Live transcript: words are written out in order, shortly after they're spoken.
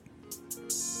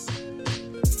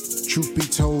Truth be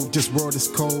told, this world is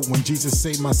cold. When Jesus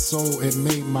saved my soul, it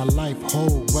made my life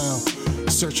whole. Well,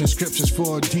 searching scriptures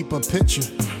for a deeper picture.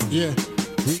 Yeah,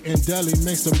 reading daily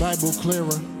makes the Bible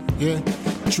clearer. Yeah,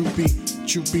 truth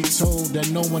be told that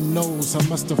no one knows how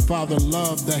much the Father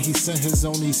loved that he sent his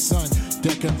only son.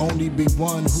 There can only be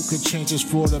one who could change us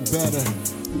for the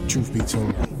better. Truth be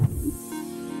told.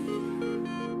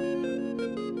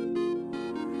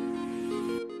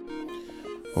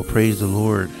 Well, praise the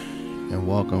Lord and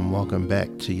welcome back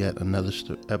to yet another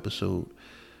episode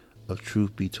of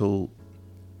Truth Be Told.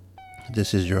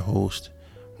 This is your host,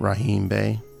 Raheem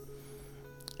Bey,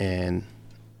 and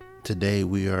today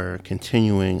we are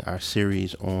continuing our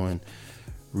series on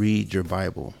Read Your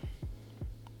Bible.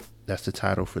 That's the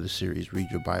title for the series, Read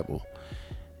Your Bible.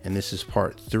 And this is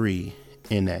part 3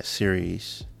 in that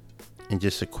series. And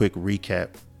just a quick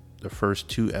recap, the first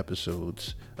 2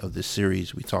 episodes of this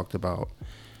series, we talked about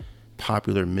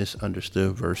popular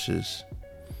misunderstood verses,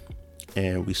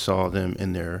 and we saw them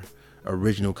in their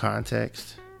original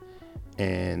context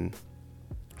and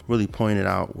really pointed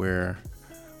out where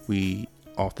we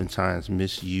oftentimes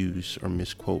misuse or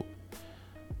misquote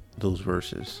those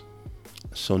verses.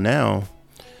 So now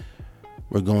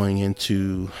we're going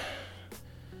into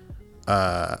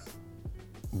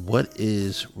what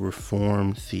is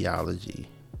Reformed theology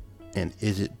and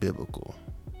is it biblical?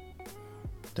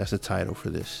 That's the title for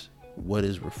this. What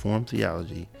is Reformed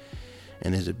theology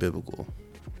and is it biblical?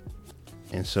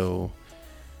 And so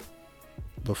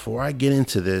before I get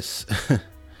into this,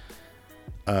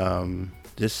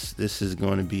 this is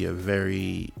going to be a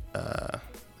very,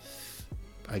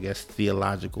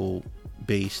 theological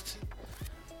based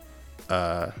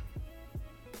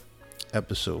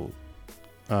episode.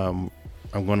 I'm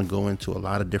going to go into a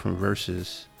lot of different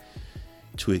verses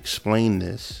to explain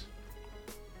this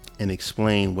and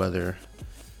explain whether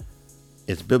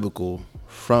it's biblical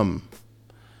from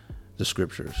the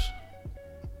scriptures,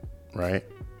 right?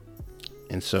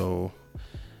 And so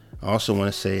I also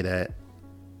want to say that,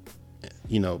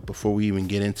 before we even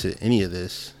get into any of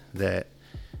this, that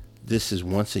this is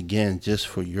once again just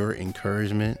for your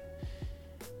encouragement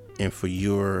and for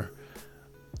your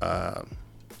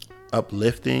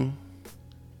uplifting.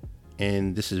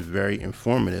 And this is very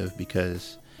informative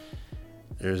because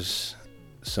there's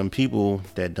some people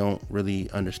that don't really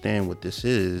understand what this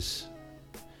is,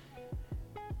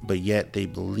 but yet they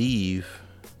believe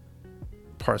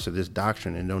parts of this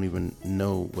doctrine and don't even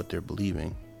know what they're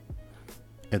believing,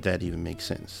 if that even makes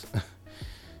sense.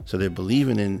 So they're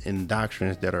believing in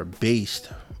doctrines that are based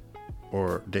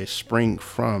or they spring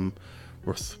from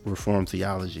Reformed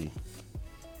theology.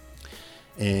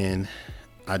 And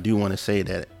I do want to say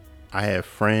that I have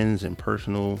friends and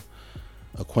personal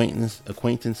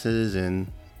acquaintances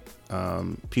and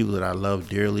people that I love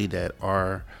dearly that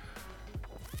are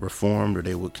Reformed, or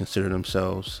they would consider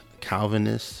themselves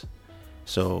Calvinists.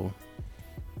 So,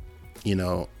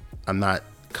 I'm not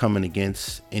coming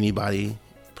against anybody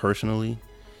personally.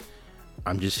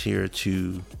 I'm just here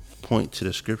to point to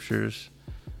the scriptures,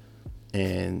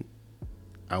 and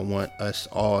I want us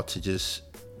all to just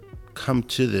come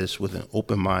to this with an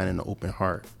open mind and an open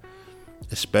heart,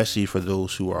 especially for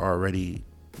those who are already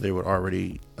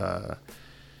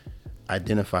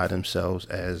identify themselves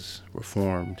as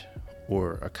Reformed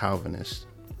or a Calvinist.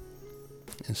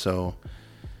 And so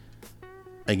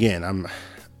again,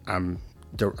 I'm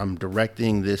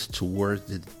directing this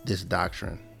towards this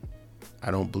doctrine.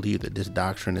 I don't believe that this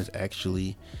doctrine is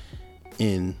actually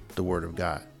in the Word of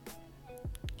God.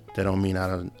 That don't mean I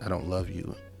don't love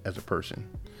you as a person.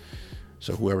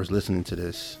 So whoever's listening to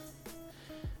this,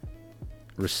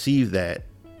 receive that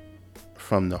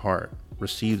from the heart.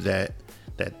 Receive that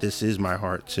this is my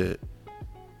heart to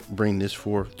bring this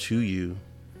forth to you,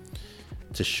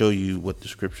 to show you what the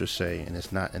scriptures say, and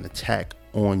it's not an attack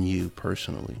on you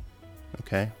personally.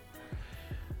 Okay?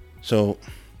 So,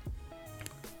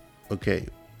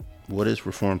 what is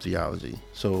Reformed theology?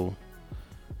 So,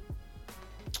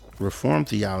 Reformed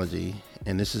theology,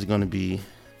 and this is going to be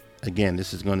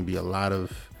a lot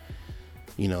of,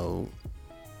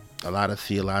 a lot of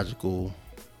theological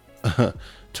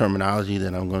terminology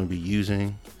that I'm going to be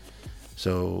using.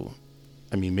 So,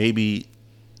 maybe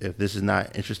if this is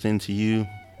not interesting to you,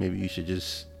 maybe you should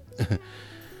just,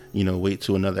 wait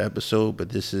to another episode. But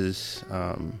this is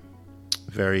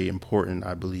very important,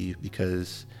 I believe,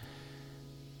 because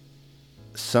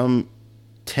some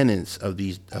tenets of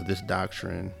this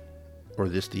doctrine or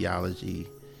this theology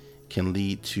can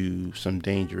lead to some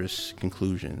dangerous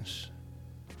conclusions.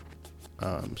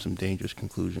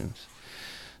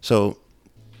 So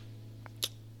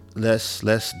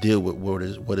let's deal with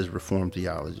what is Reformed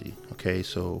theology. Okay,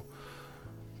 so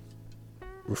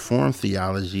Reformed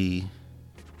theology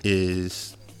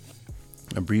is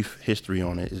a brief history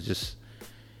on it.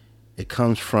 It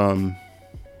comes from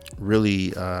really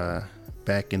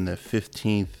back in the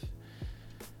 15th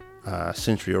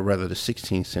century, or rather the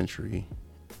 16th century,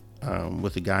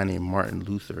 with a guy named Martin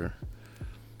Luther,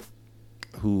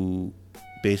 who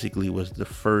basically was the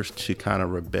first to kind of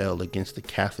rebel against the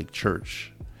Catholic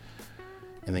Church.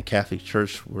 And the Catholic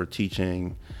Church were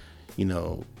teaching,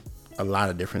 a lot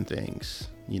of different things,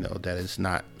 that is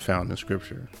not found in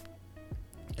Scripture,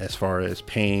 as far as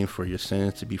paying for your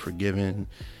sins to be forgiven,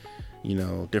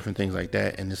 different things like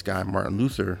that. And this guy, Martin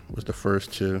Luther, was the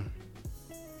first to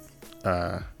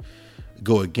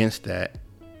go against that.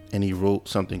 And he wrote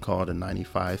something called the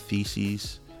 95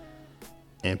 Theses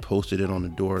and posted it on the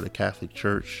door of the Catholic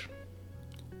Church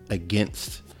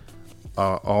against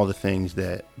all the things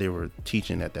that they were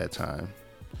teaching at that time.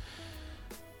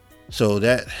 So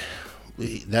that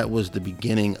was the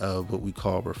beginning of what we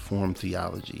call Reformed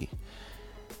theology.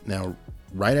 Now,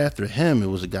 right after him, it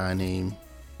was a guy named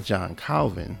John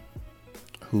Calvin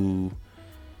who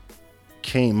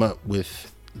came up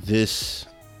with this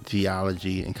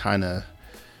theology and kind of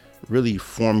really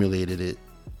formulated it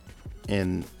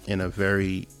in a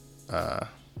very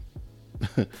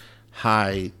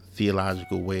high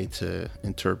theological way to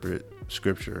interpret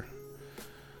Scripture.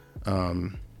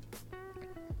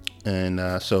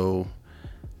 So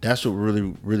that's what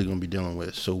we're really going to be dealing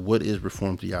with. So what is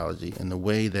Reformed theology? And the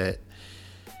way that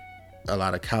a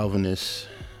lot of Calvinists,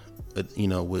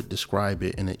 would describe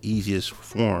it in the easiest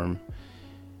form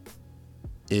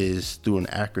is through an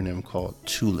acronym called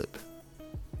TULIP,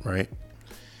 right?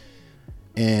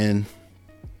 And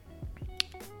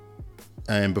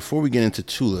before we get into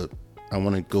TULIP, I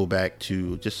want to go back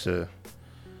to just say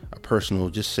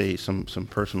some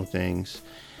personal things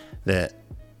that,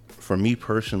 for me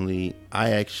personally,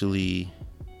 I actually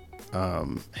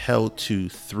held to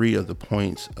 3 of the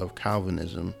points of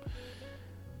Calvinism.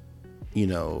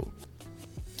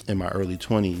 In my early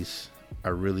 20s, I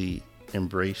really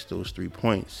embraced those 3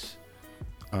 points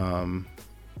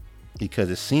because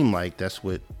it seemed like that's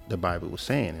what the Bible was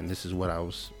saying, and this is what I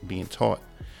was being taught.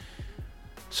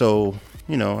 So,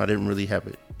 I didn't really have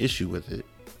an issue with it.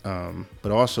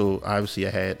 But also, obviously, I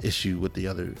had issue with the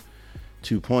other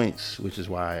 2 points, which is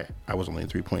why I was only a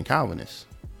 3-point Calvinist.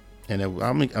 And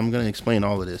I'm going to explain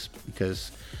all of this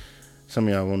because some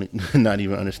of y'all won't not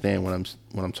even understand what I'm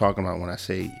talking about when I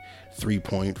say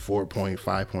 3-point, 4-point,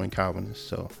 5-point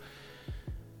Calvinist.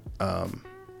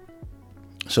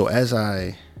 So as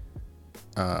I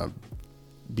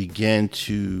began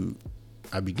to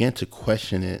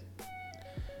question it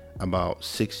about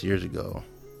 6 years ago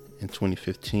in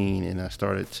 2015, and I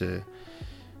started to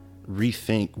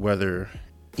rethink whether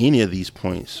any of these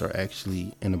points are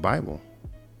actually in the Bible,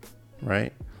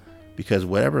 right? Because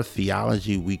whatever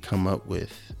theology we come up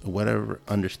with, whatever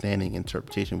understanding,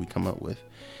 interpretation we come up with,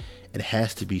 it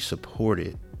has to be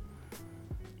supported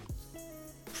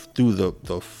through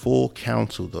the full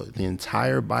counsel, the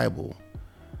entire Bible.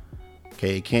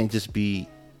 Okay, it can't just be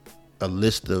a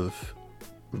list of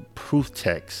proof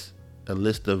texts, a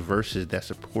list of verses that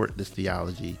support this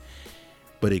theology,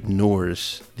 but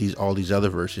ignores all these other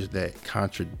verses that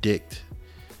contradict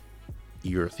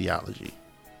your theology,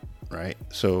 right?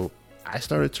 So I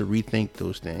started to rethink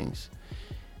those things,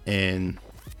 and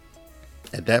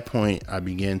at that point, I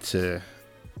began to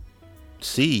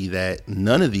see that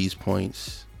none of these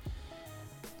points,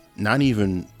 not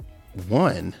even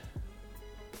one,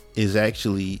 is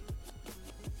actually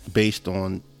based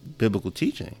on biblical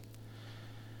teaching.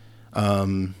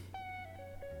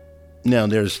 Now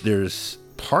there's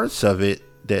parts of it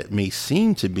that may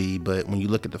seem to be, but when you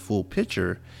look at the full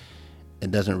picture,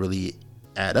 it doesn't really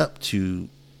add up to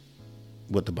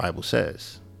what the Bible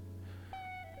says,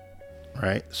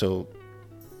 right? So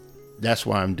that's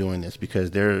why I'm doing this,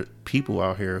 because there are people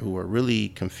out here who are really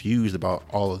confused about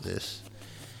all of this,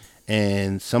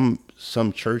 and some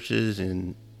churches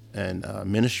and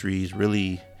ministries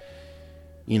really,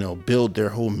 build their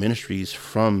whole ministries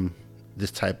from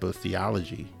this type of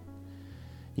theology.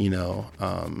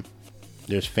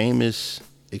 There's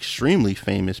extremely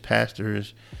famous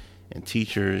pastors and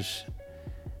teachers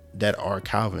that are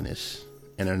Calvinists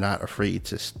and are not afraid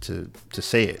to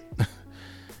say it.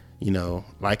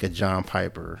 Like a John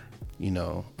Piper,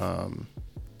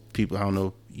 people, I don't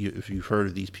know if you've heard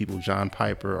of these people, John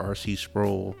Piper, R.C.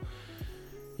 Sproul,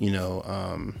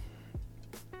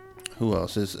 who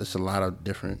else? It's a lot of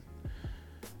different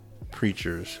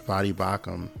preachers, Voddie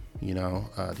Baucham,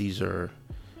 these are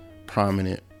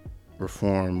prominent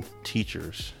Reformed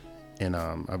teachers. And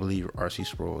I believe R.C.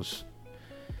 Sproul is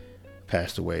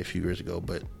passed away a few years ago.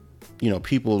 But,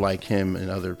 people like him and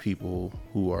other people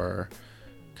who are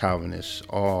Calvinists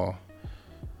all,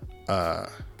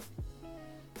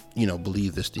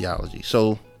 believe this theology.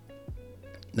 So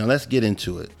now let's get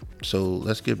into it. So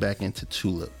let's get back into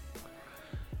TULIP.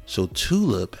 So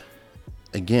TULIP,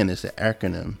 again, is the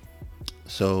acronym.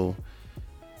 So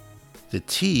the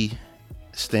T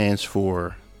stands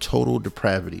for total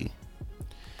depravity.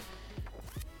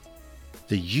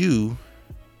 The U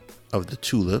of the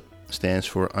TULIP stands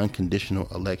for unconditional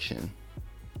election.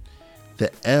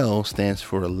 The L stands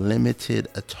for limited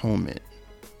atonement.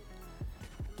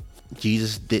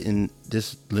 Jesus didn't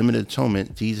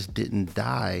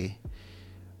die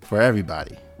for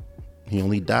everybody. He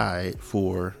only died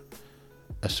for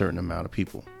a certain amount of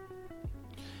people.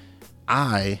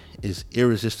 I is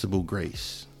irresistible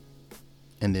grace.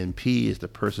 And then P is the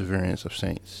perseverance of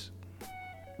saints,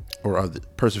 or of the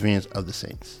perseverance of the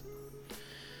saints.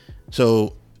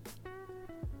 So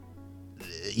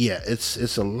yeah,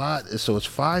 it's a lot. So it's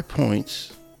 5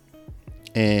 points,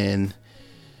 and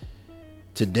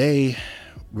today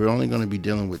we're only going to be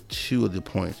dealing with 2 of the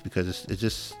points because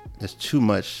it's too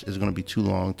much. It's going to be too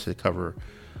long to cover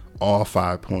all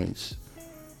 5 points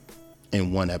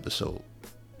in one episode.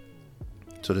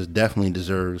 So this definitely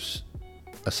deserves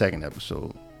a second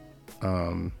episode.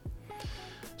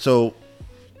 So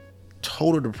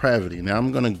total depravity. Now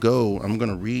I'm going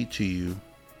to read to you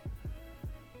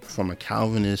from a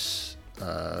Calvinist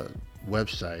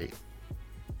website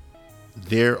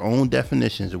their own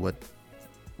definitions of what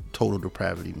total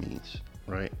depravity means,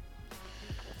 right?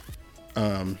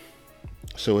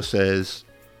 So it says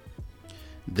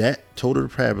that total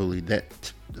depravity,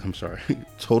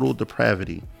 total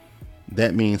depravity,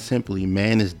 that means simply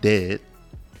man is dead.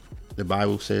 The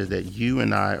Bible says that you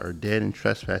and I are dead in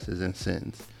trespasses and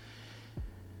sins.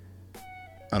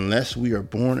 Unless we are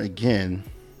born again,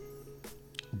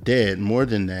 dead. More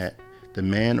than that, the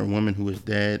man or woman who is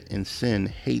dead in sin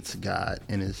hates God,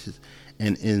 and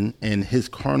his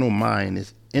carnal mind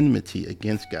is enmity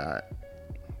against God.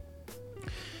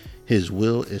 His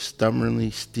will is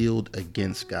stubbornly steeled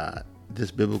against God. This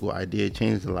biblical idea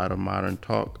changes a lot of modern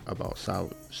talk about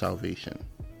salvation.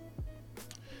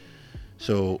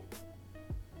 So,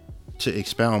 to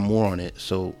expound more on it,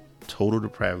 so total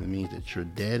depravity means that you're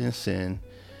dead in sin,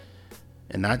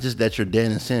 and not just that you're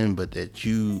dead in sin, but that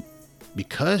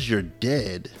because you're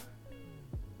dead,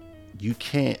 you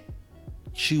can't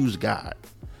choose God.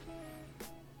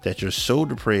 That you're so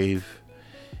depraved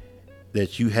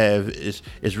that you have is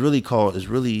really,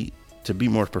 to be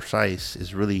more precise,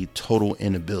 is really total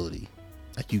inability.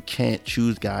 Like you can't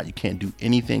choose God, you can't do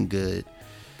anything good.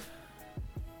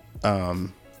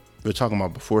 We're talking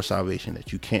about before salvation,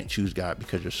 that you can't choose God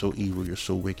because you're so evil, you're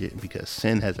so wicked, and because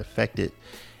sin has affected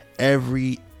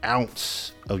every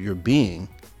ounce of your being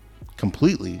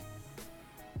completely,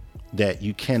 that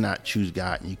you cannot choose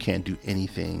God and you can't do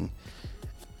anything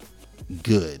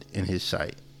good in his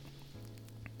sight.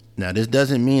 Now, this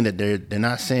doesn't mean that they're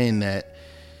not saying that,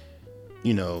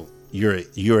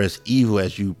 you're as evil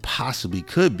as you possibly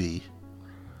could be,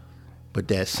 but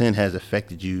that sin has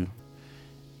affected you,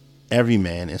 every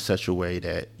man, in such a way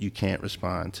that you can't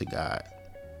respond to God.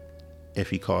 If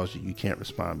he calls you, you can't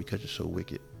respond because you're so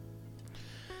wicked.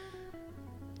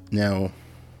 Now,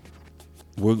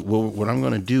 what I'm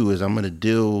going to do is I'm going to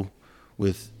deal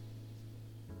with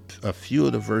a few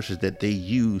of the verses that they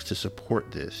use to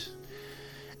support this.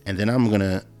 And then I'm going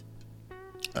to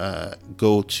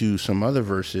go to some other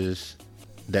verses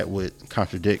that would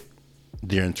contradict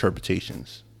their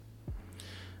interpretations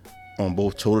on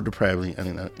both total depravity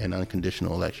and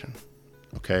unconditional election.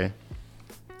 Okay?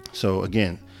 So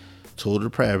again, total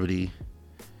depravity,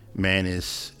 man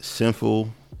is sinful,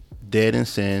 dead in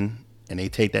sin, and they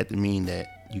take that to mean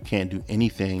that you can't do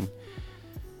anything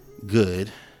good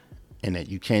and that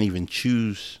you can't even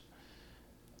choose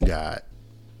God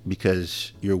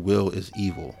because your will is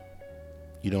evil.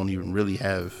 You don't even really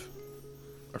have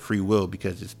a free will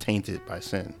because it's tainted by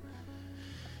sin.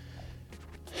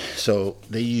 So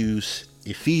they use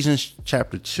Ephesians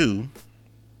chapter 2,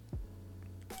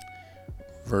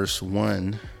 verse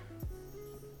 1.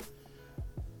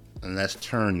 And let's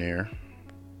turn there.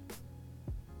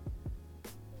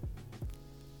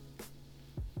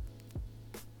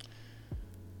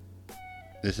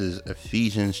 This is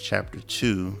Ephesians chapter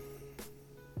 2.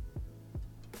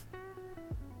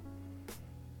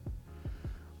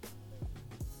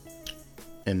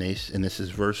 And this is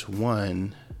verse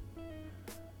 1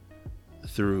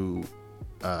 through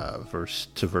verse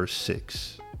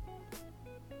 6.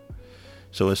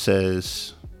 So it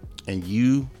says, "And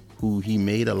you who he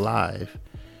made alive,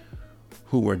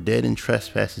 who were dead in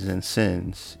trespasses and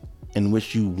sins, in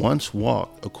which you once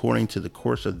walked according to the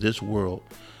course of this world,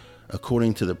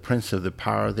 according to the prince of the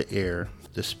power of the air,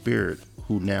 the spirit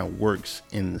who now works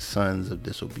in the sons of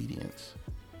disobedience,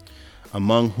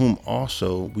 among whom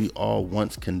also we all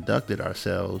once conducted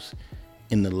ourselves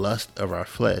in the lust of our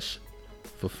flesh,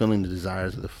 fulfilling the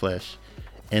desires of the flesh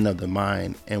and of the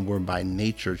mind, and were by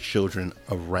nature children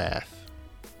of wrath,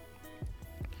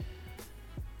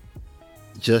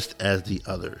 just as the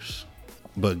others.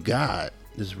 But God,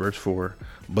 this is verse 4,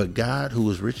 but God, who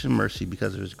was rich in mercy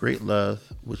because of his great love,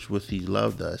 which with he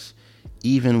loved us,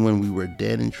 even when we were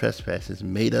dead in trespasses,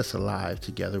 made us alive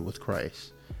together with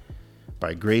Christ.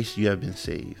 By grace you have been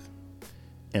saved,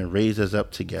 and raised us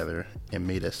up together, and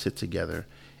made us sit together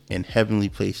in heavenly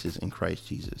places in Christ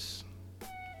Jesus.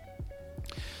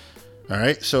 All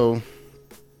right, so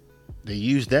they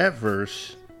use that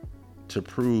verse to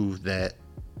prove that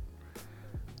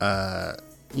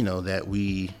that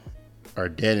we are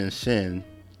dead in sin.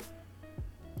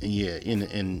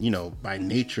 And by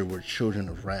nature we're children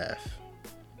of wrath.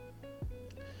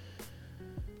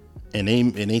 And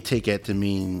they take that to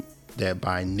mean that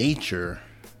by nature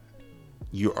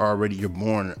you're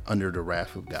born under the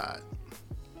wrath of God.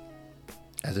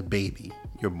 As a baby,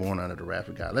 you're born under the wrath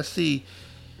of God. Let's see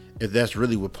if that's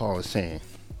really what Paul is saying.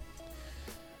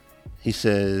 He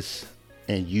says,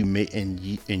 and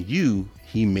you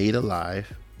he made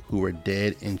alive who were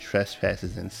dead in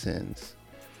trespasses and sins.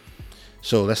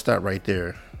 So let's start right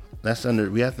there.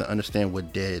 We have to understand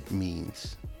what dead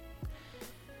means.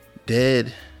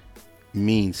 Dead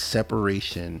means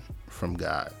separation from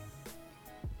God.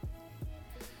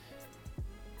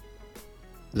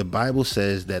 The Bible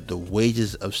says that the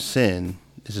wages of sin,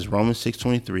 this is Romans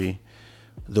 6:23,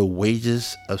 the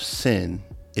wages of sin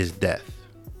is death,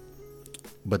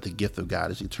 but the gift of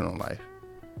God is eternal life.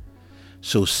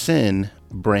 So sin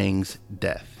brings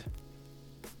death.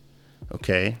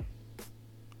 Okay?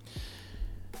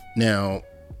 Now,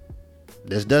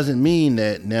 this doesn't mean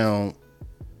that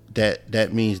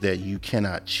that means that you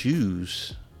cannot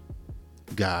choose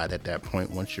God at that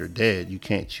point. Once you're dead, you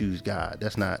can't choose God.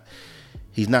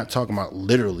 He's not talking about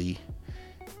literally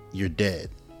you're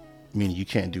dead, meaning you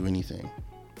can't do anything.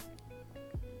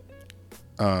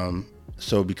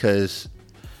 So because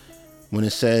when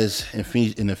it says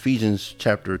in Ephesians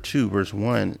chapter 2, verse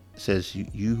 1, it says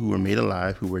you who were made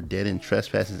alive, who were dead in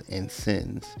trespasses and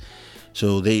sins.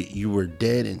 So you were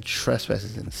dead in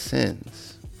trespasses and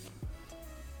sins.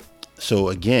 So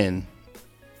again,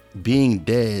 being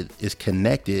dead is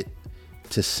connected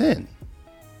to sin.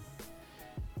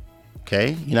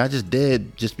 Okay? You're not just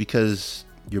dead just because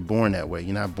you're born that way.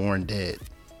 You're not born dead.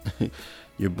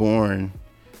 You're born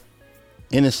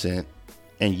innocent,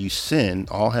 and you sin.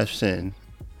 All have sinned.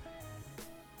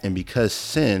 And because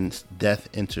sins, death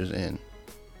enters in.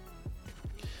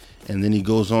 And then he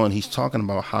goes on, he's talking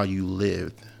about how you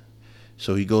lived.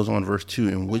 So he goes on, verse 2,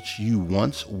 in which you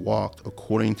once walked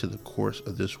according to the course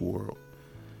of this world,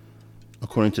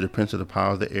 according to the prince of the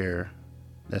power of the air,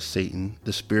 that's Satan,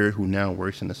 the spirit who now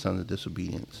works in the sons of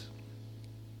disobedience.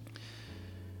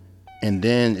 And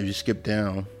then if you skip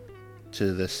down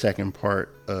to the second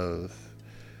part of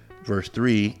verse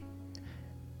 3,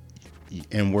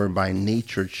 and were by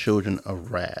nature children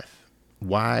of wrath.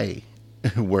 Why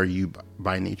were you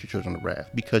by nature children of wrath?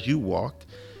 Because you walked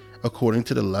according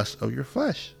to the lust of your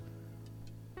flesh.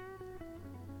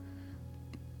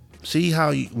 See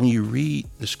how when you read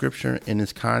the scripture in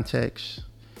its context,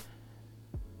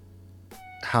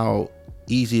 how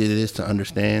easy it is to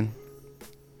understand.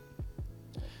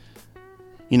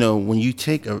 When you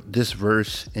take this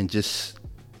verse and just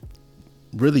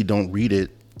really don't read it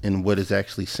in what it's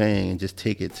actually saying and just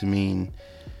take it to mean,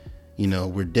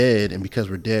 we're dead, and because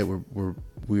we're dead,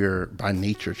 we're by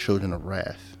nature children of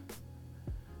wrath.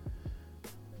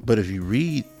 But if you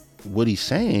read what he's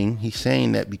saying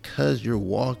that because you're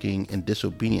walking in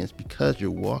disobedience, because you're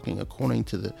walking according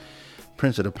to the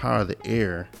prince of the power of the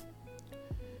air,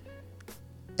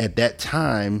 at that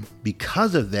time,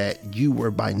 because of that, you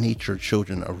were by nature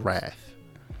children of wrath.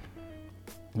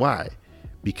 Why?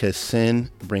 Because sin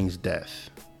brings death.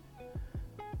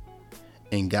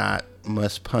 And God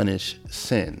must punish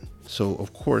sin. So,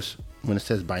 of course, when it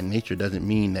says by nature, doesn't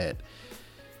mean that,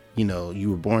 you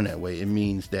were born that way. It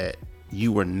means that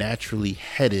you were naturally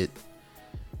headed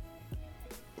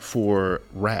for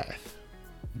wrath.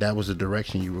 That was the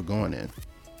direction you were going in.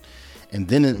 And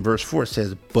then in verse 4 it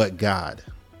says, but God,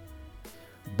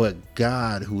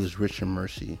 who is rich in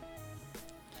mercy,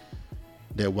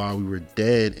 that while we were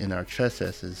dead in our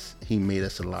trespasses, he made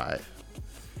us alive.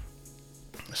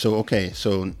 So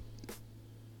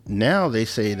now they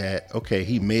say that, okay,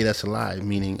 he made us alive,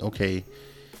 meaning, okay,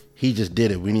 he just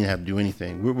did it. We didn't have to do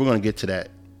anything. We're going to get to that,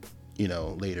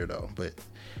 later though. But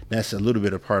that's a little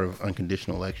bit of part of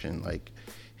unconditional election. Like,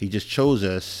 he just chose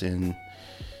us, and,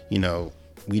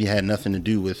 we had nothing to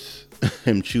do with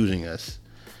him choosing us.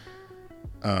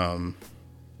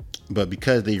 But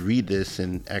because they read this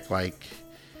and act like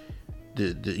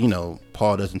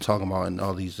Paul doesn't talk about in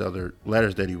all these other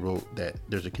letters that he wrote that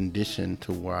there's a condition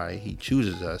to why he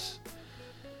chooses us,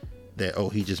 that, oh,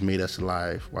 he just made us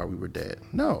alive while we were dead.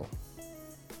 No,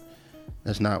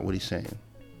 that's not what he's saying.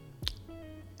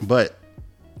 But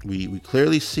we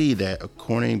clearly see that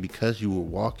because you were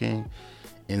walking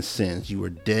in sins, you were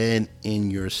dead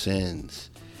in your sins,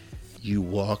 you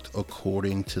walked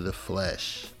according to the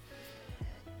flesh,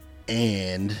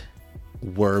 and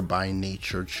were by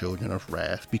nature children of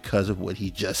wrath because of what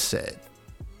he just said.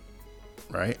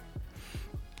 Right?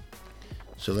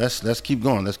 So let's keep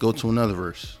going. Let's go to another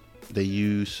verse.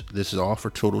 This is all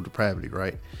for total depravity,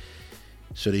 right?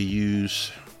 So they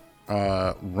use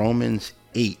Romans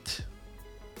 8,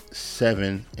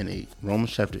 7 and 8.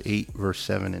 Romans chapter 8, verse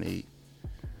 7 and 8.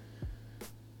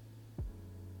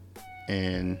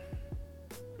 And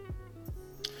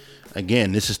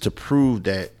again, this is to prove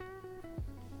that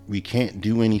we can't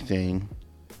do anything,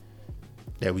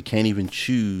 that we can't even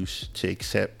choose to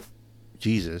accept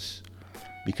Jesus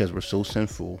because we're so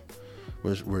sinful.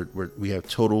 We have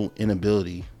total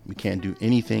inability. We can't do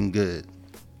anything good,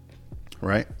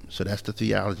 right? So that's the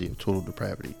theology of total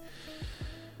depravity.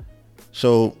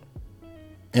 So,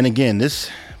 and again,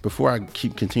 before I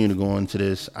continue to go into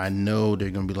this, I know they're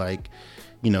going to be like,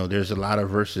 there's a lot of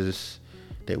verses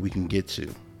that we can get to.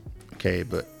 Okay,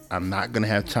 but I'm not going to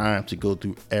have time to go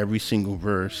through every single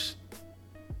verse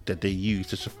that they use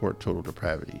to support total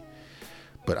depravity.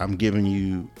 But I'm giving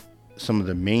you some of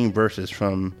the main verses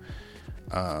from,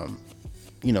 a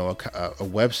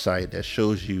website that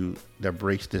shows you, that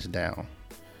breaks this down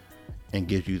and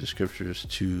gives you the scriptures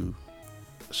to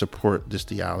support this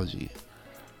theology.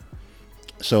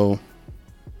 So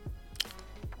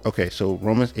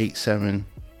Romans 8, 7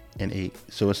 and 8.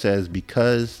 So it says,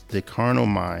 because the carnal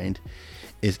mind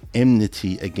is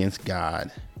enmity against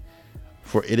God,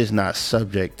 for it is not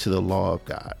subject to the law of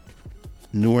God,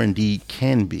 nor indeed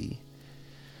can be.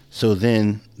 So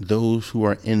then those who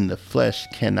are in the flesh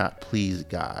cannot please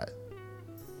God.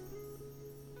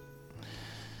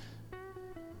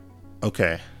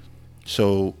 Okay,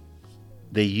 so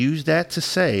they use that to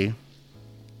say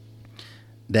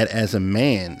that as a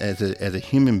man, as a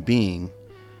human being,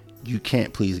 you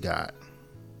can't please God.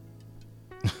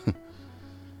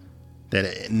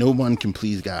 That no one can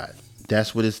please God.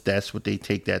 That's what they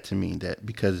take that to mean, that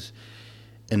because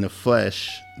in the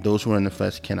flesh, those who are in the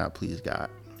flesh cannot please God.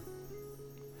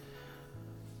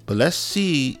 But let's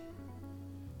see,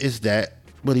 is that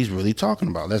what he's really talking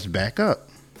about? Let's back up.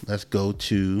 Let's go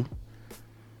to,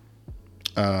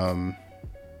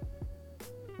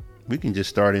 we can just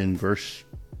start in verse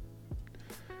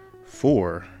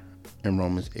 4 in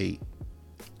Romans 8.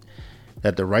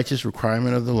 That the righteous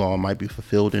requirement of the law might be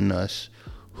fulfilled in us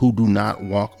who do not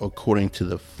walk according to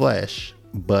the flesh,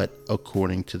 but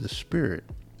according to the Spirit.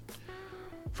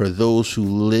 For those who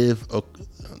live,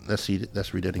 let's read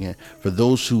that again. For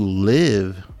those who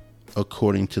live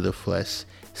according to the flesh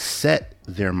set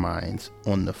their minds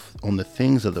on the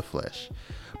things of the flesh,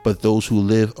 but those who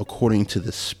live according to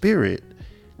the Spirit,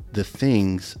 the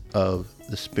things of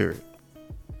the Spirit.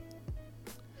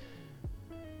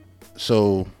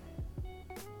 So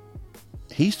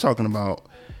he's talking about,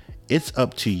 it's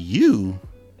up to you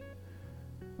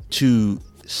to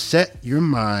set your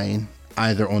mind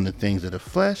either on the things of the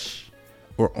flesh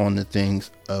or on the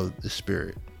things of the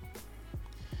Spirit.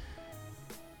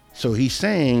 So he's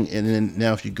saying, and then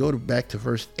now if you go back to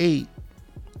verse 8,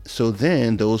 so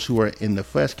then those who are in the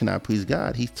flesh cannot please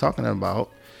God. He's talking about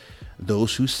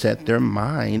those who set their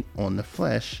mind on the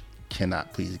flesh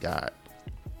cannot please God.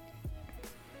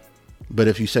 But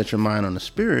if you set your mind on the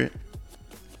Spirit,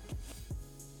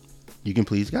 you can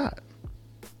please God.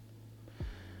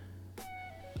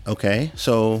 Okay,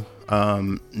 so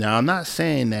now I'm not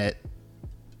saying that,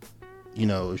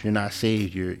 if you're not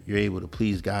saved, you're able to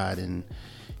please God and,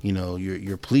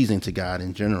 you're pleasing to God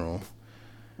in general.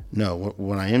 No,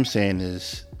 what I am saying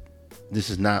is this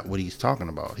is not what he's talking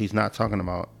about. He's not talking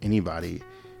about anybody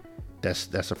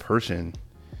that's a person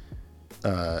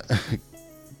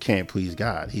can't please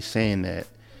God. He's saying that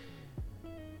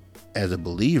as a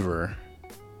believer,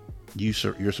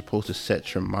 you're supposed to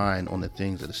set your mind on the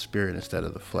things of the Spirit instead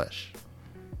of the flesh.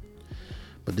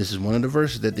 But this is one of the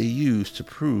verses that they use to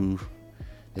prove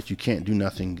that you can't do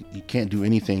nothing, you can't do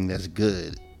anything that's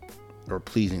good or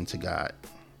pleasing to God.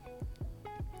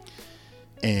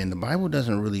 And the Bible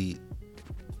doesn't really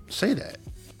say that.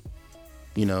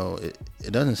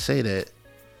 It doesn't say that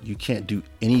you can't do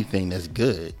anything that's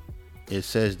good. It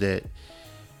says that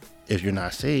if you're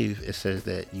not saved, it says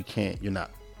that you're not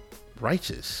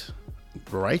righteous.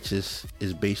 Righteous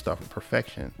is based off of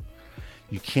perfection.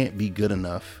 You can't be good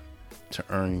enough to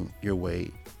earn your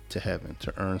way to heaven,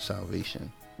 to earn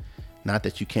salvation. Not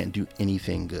that you can't do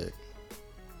anything good.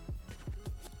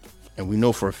 And we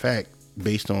know for a fact,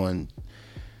 based on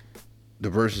the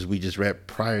verses we just read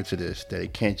prior to this, that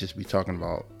it can't just be talking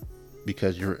about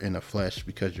because you're in the flesh,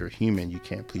 because you're human, you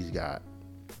can't please God.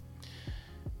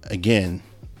 Again,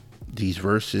 these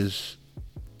verses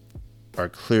are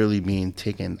clearly being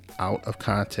taken out of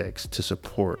context to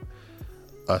support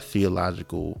a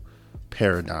theological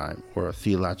paradigm or a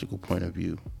theological point of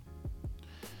view.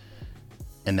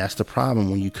 And that's the problem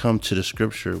when you come to the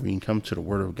scripture, when you come to the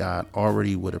word of God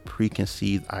already with a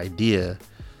preconceived idea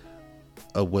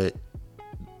of what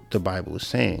the Bible is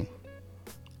saying.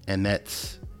 And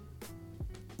that's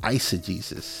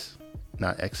eisegesis,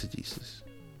 not exegesis.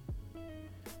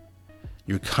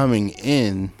 You're coming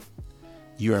in,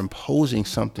 you're imposing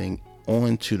something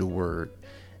onto the word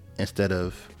instead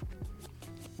of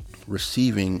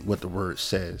receiving what the word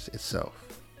says itself.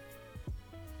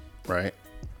 Right?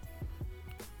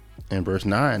 In verse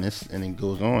 9, and it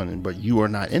goes on, but you are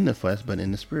not in the flesh, but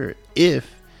in the spirit,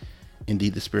 if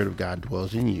indeed the Spirit of God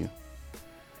dwells in you.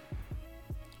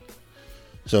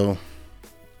 So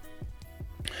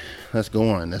let's go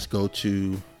on. Let's go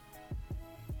to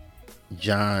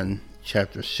John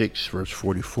chapter 6, verse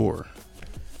 44.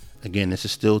 Again, this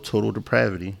is still total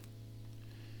depravity.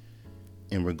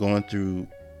 And we're going through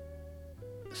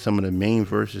some of the main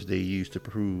verses they use to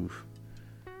prove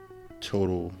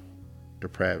total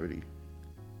depravity.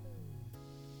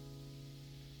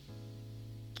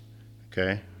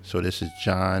 Okay, so this is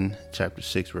John chapter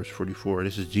 6, verse 44.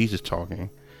 This is Jesus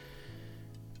talking.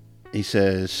 He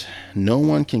says, "No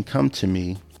one can come to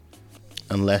me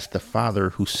unless the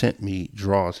Father who sent me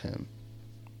draws him,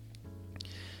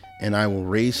 and I will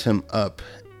raise him up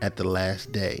at the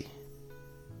last day."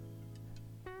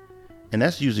 And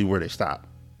that's usually where they stop.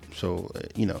 So,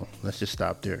 let's just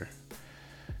stop there.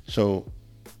 So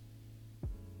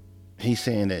he's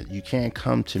saying that you can't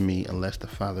come to me unless the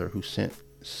Father who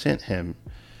sent him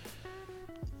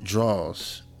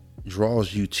draws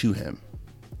you to him.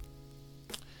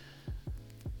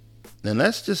 Then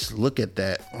let's just look at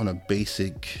that on a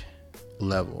basic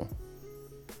level.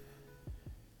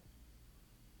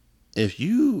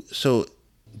 So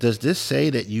does this say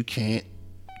that you can't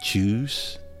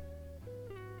choose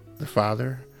the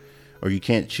Father, or you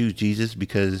can't choose Jesus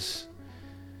because,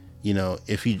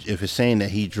 if it's saying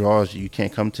that he draws you, you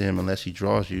can't come to him unless he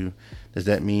draws you, does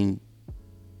that mean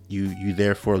you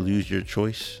therefore lose your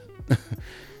choice?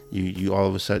 you all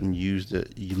of a sudden you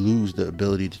lose the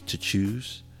ability to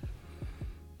choose?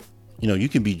 You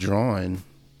can be drawn.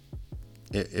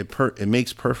 It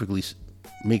makes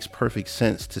perfect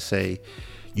sense to say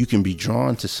you can be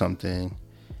drawn to something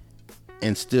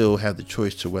and still have the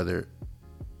choice to whether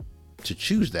to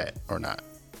choose that or not.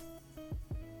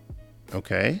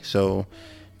 Okay, so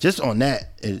just on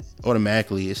that, it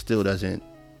still doesn't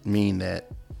mean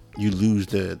that you lose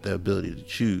the ability to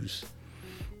choose.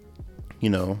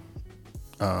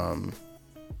 I'm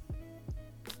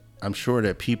sure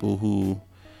that people who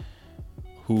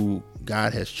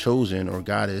God has chosen, or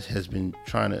God has been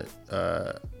trying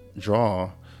to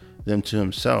draw them to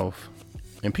himself,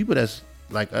 and people that's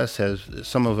like us,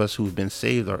 some of us who've been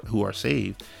saved or who are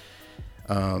saved,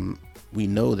 we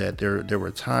know that there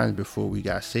were times before we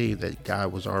got saved that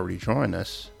God was already drawing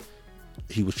us.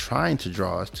 He was trying to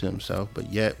draw us to himself,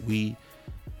 but yet we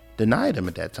denied him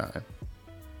at that time.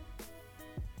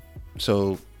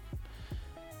 So,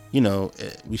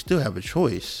 we still have a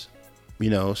choice,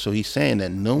 so he's saying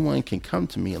that no one can come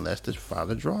to me unless the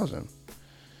Father draws him.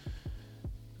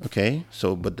 Okay,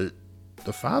 so, but the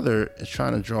Father is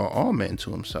trying to draw all men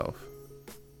to himself.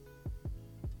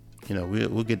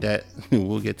 We'll get that.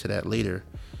 We'll get to that later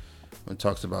when it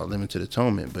talks about limited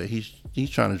atonement. But he's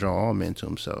trying to draw all men to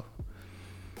himself.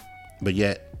 But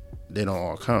yet they don't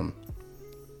all come.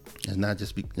 It's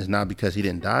not because he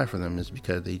didn't die for them. It's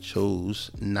because they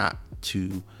chose not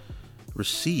to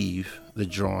receive the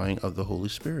drawing of the Holy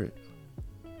Spirit.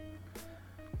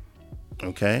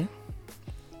 Okay.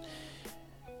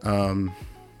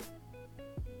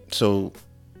 So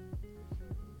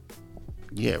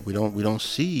yeah, we don't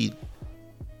see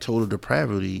total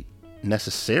depravity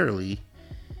necessarily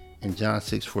in John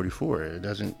 6:44.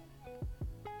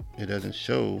 It doesn't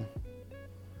show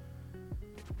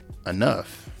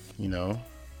enough,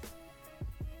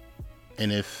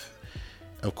 and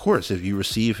of course, if you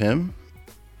receive him,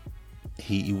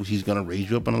 he's going to raise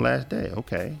you up on the last day.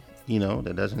 Okay.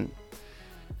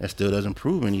 That still doesn't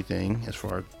prove anything as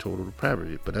far as total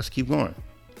depravity, but let's keep going.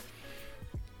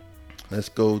 Let's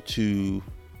go to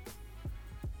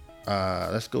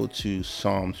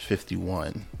Psalms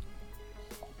 51.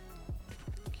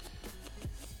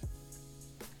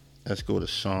 Let's go to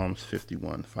Psalms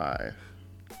 51:5.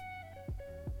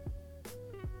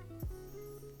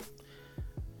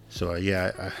 So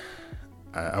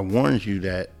I warned you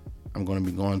that I'm going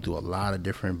to be going through a lot of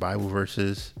different Bible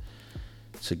verses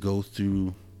to go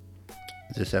through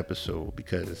this episode,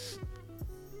 because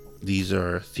these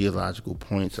are theological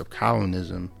points of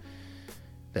Calvinism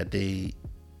that they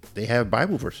have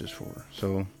Bible verses for.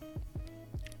 So,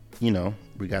 we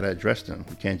got to address them.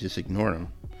 We can't just ignore them.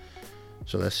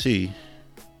 So let's see.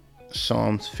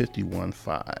 Psalms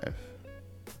 51:5.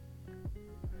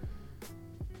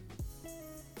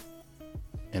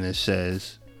 And it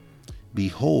says,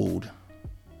 "Behold,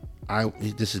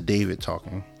 this is David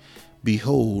talking.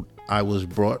 Behold, I was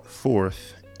brought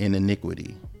forth in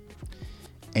iniquity,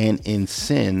 and in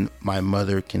sin my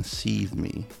mother conceived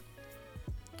me."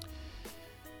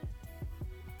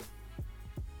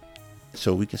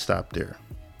 So we can stop there.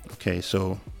 Okay,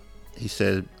 so he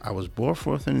said, "I was brought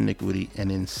forth in iniquity,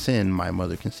 and in sin my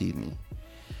mother conceived me."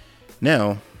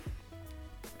 Now,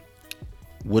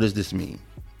 what does this mean?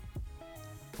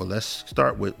 Well, let's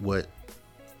start with what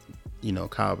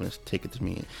Calvinists take it to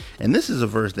mean. And this is a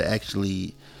verse that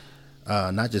actually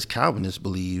not just Calvinists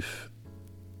believe,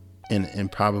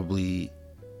 and probably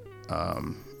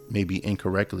maybe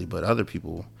incorrectly, but other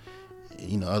people,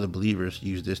 other believers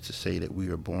use this to say that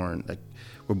we're born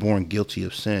guilty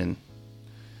of sin,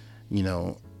 in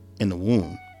the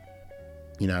womb.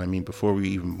 You know what I mean? Before we were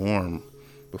even born,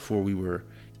 before we were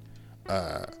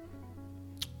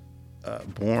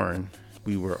born,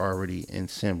 we were already in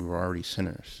sin. We were already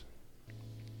sinners.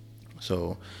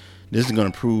 So this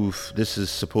is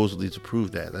supposedly to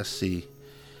prove that. Let's see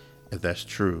if that's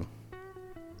true.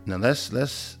 Now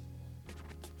let's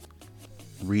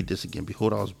read this again.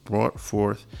 "Behold, I was brought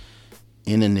forth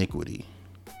in iniquity,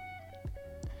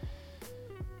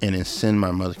 and in sin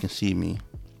my mother conceived me."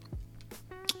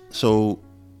 So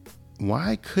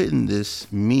why couldn't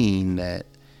this mean that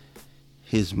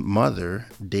his mother,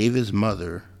 David's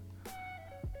mother,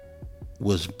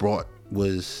 was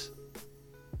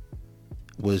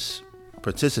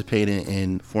participating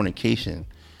in fornication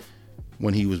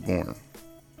when he was born?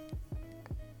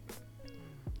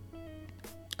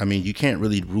 I mean, you can't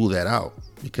really rule that out,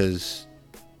 because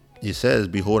it says,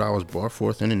 "Behold, I was brought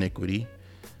forth in iniquity."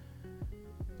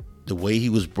 The way he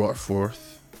was brought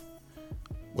forth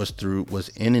was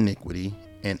in iniquity,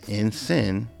 and in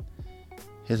sin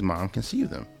his mom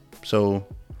conceived him. So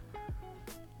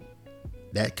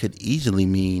that could easily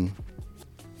mean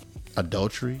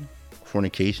adultery,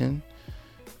 fornication.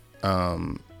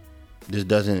 This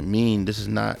is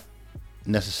not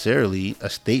necessarily a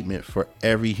statement for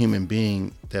every human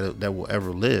being that will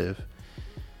ever live.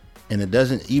 And it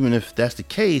doesn't, even if that's the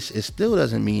case, it still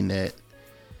doesn't mean that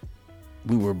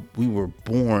we were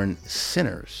born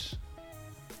sinners.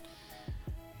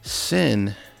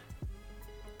 Sin,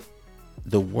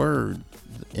 the word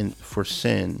for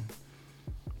sin,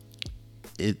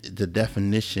 the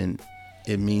definition,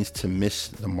 it means to miss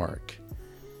the mark,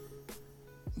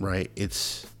 right?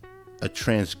 It's a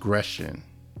transgression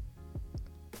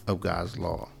of God's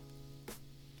law.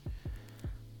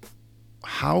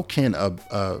 How can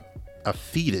a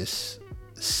fetus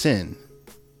sin?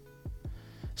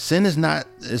 Sin is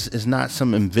not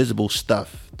some invisible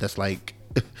stuff that's like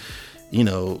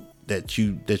that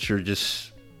you're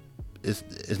just,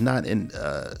 it's not in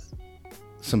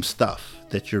some stuff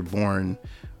that you're born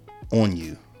on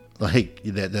you, like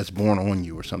that's born on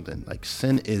you or something. Like,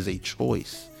 sin is a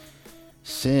choice.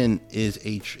 Sin is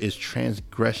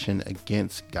transgression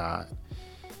against God.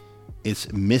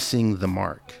 It's missing the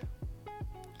mark.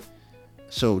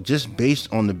 So just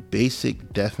based on the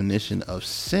basic definition of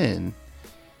sin,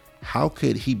 how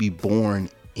could he be born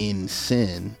in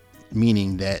sin,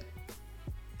 meaning that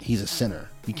he's a sinner?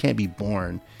 You can't be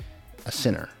born a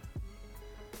sinner.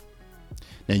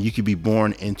 Now, you could be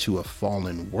born into a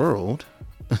fallen world.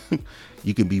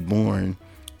 You could be born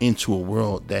into a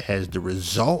world that has the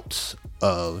results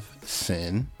of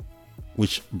sin,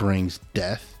 which brings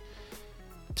death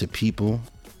to people,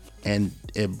 and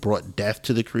it brought death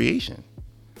to the creation.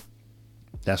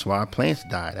 That's why plants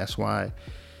die. That's why,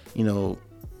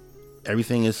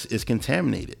 everything is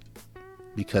contaminated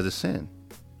because of sin,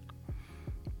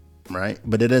 right?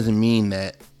 But it doesn't mean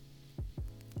that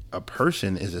a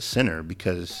person is a sinner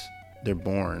because they're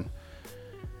born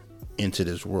into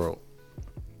this world.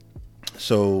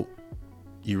 So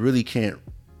you really can't,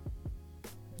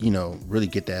 really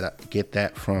get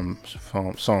that from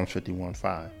Psalms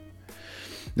 51:5.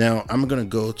 Now I'm going to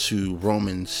go to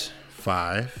Romans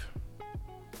 5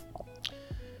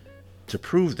 to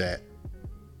prove that.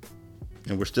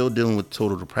 And we're still dealing with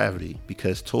total depravity,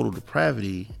 because total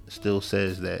depravity still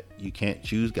says that you can't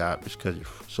choose God because you're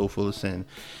so full of sin.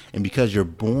 And because you're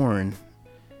born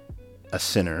a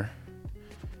sinner,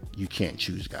 you can't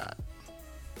choose God.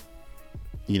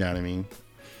 You know what I mean?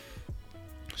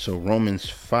 So Romans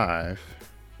 5.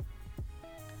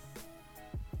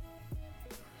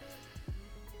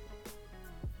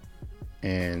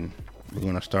 And we're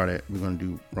going to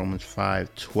do Romans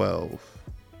 5:12.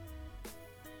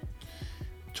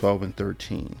 12 and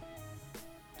 13.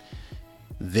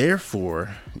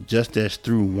 Therefore, just as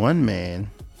through one man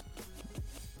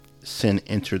sin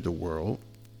entered the world,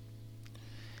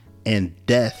 and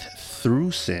death through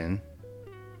sin,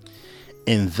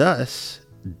 and thus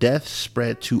death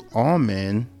spread to all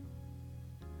men.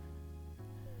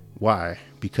 Why?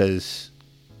 Because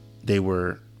they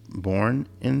were born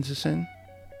into sin?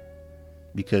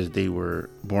 Because they were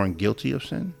born guilty of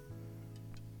sin?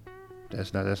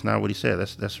 That's not what he said.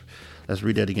 Let's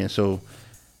read that again. So,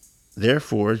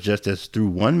 therefore, just as through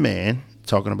one man,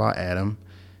 talking about Adam,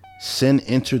 sin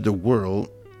entered the world,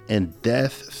 and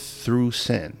death through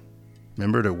sin.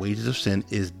 Remember, the wages of sin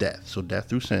is death. So death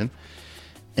through sin.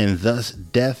 And thus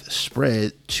death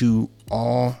spread to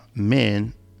all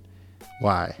men.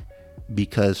 Why?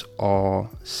 Because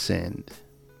all sinned.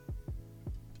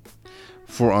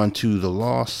 For unto the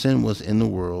law sin was in the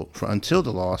world. For until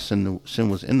the law sin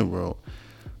was in the world.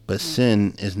 But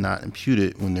sin is not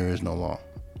imputed when there is no law.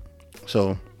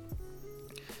 So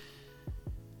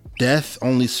death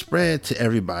only spread to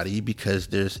everybody because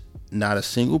there's not a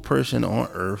single person on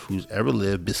earth who's ever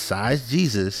lived besides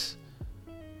Jesus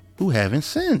who haven't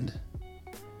sinned.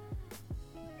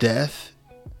 Death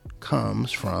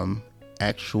comes from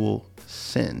actual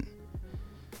sin.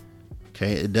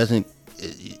 Okay,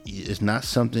 it's not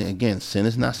something, again, sin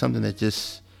is not something that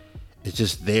it's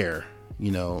just there,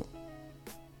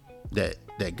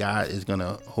 that God is going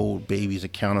to hold babies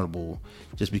accountable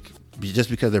just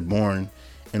because they're born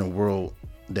in a world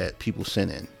that people sin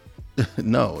in.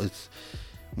 No, it's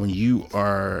when you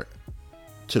are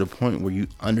to the point where you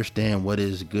understand what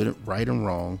is good, right, and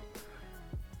wrong,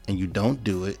 and you don't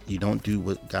do it, you don't do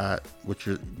what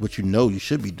you know you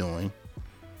should be doing,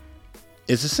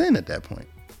 it's a sin at that point.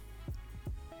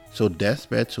 So death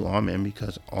spread to all men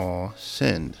because all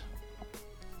sinned.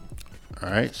 All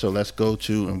right, so let's go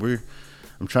to, and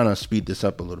I'm trying to speed this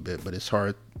up a little bit, but it's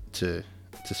hard to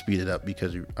speed it up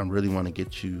because I really want to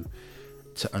get you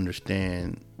to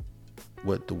understand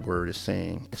what the word is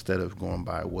saying instead of going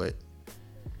by what,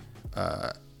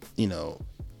 a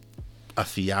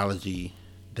theology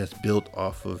that's built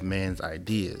off of man's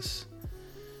ideas,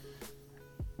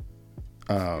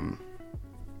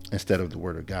 instead of the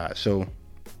word of God. So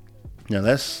now I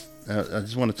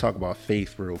just want to talk about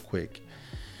faith real quick.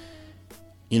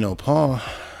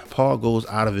 Paul goes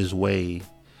out of his way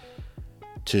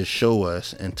to show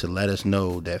us and to let us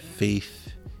know that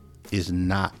faith is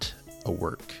not a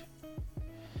work.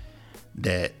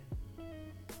 That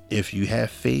if you have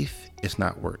faith, it's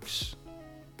not works.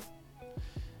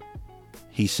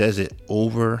 He says it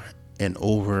over and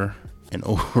over and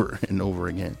over and over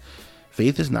again.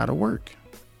 Faith is not a work.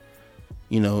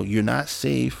 You're not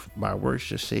saved by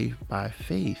works, you're saved by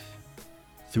faith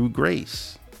through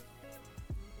grace,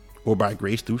 or by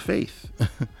grace through faith,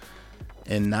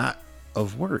 and not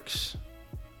of works,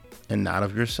 and not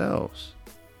of yourselves.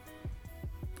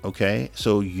 Okay,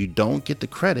 so you don't get the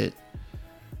credit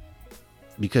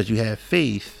because you have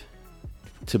faith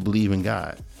to believe in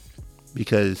God,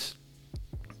 because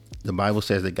the Bible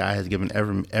says that God has given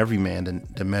every man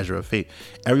the measure of faith.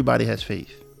 Everybody has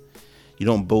faith. You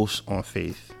don't boast on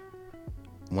faith.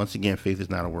 Once again, faith is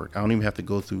not a work. I don't even have to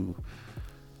go through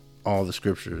all the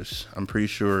scriptures. I'm pretty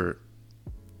sure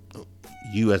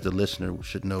you as the listener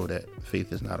should know that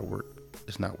faith is not a work.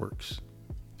 It's not works.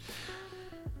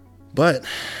 But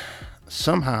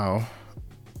somehow,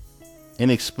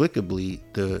 inexplicably,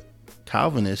 the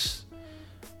Calvinists,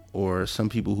 or some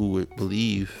people who would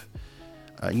believe,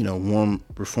 warm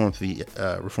Reformed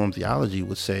theology,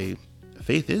 would say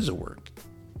faith is a work.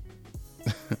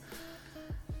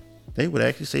 They would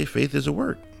actually say faith is a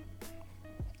work.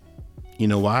 You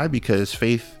know why? Because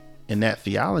faith in that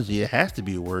theology, it has to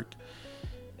be a work,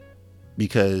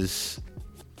 because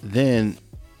then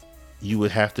you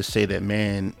would have to say that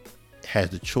man has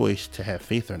the choice to have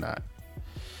faith or not.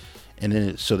 And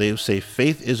then so they will say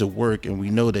faith is a work, and we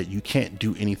know that you can't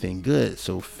do anything good.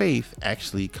 So faith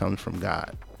actually comes from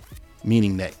God,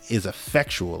 meaning that is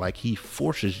effectual, like he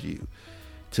forces you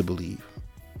to believe.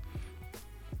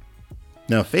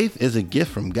 Now, faith is a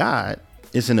gift from God.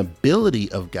 It's an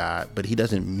ability of God, but he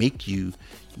doesn't make you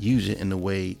use it in the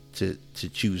way to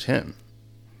choose him.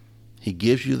 He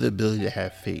gives you the ability to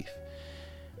have faith.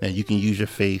 Now, you can use your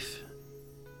faith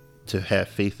to have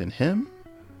faith in him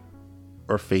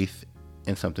or faith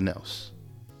in something else.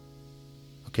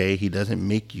 Okay? He doesn't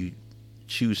make you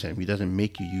choose him. He doesn't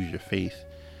make you use your faith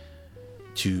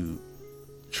to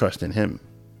trust in him.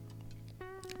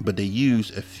 But they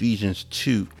use Ephesians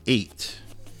 2:8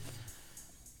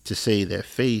 to say that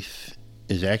faith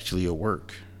is actually a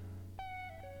work.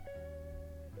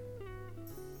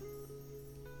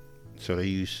 So they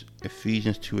use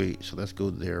Ephesians 2:8. So let's go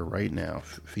there right now.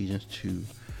 Ephesians 2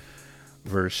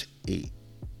 verse 8.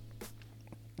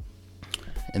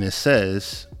 And it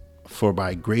says, "For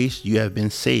by grace you have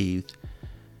been saved,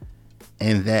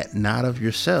 and that not of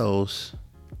yourselves,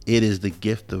 it is the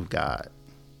gift of God,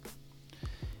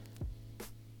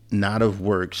 not of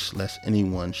works, lest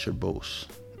anyone should boast."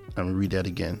 I'm going to read that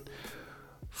again.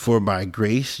 "For by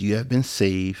grace you have been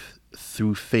saved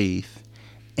through faith,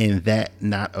 and that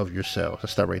not of yourselves."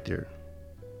 Let's stop right there.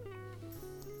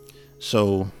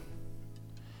 So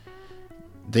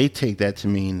they take that to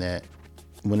mean that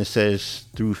when it says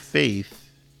through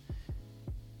faith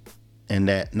and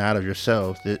that not of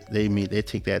yourselves, they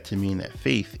take that to mean that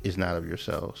faith is not of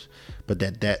yourselves, but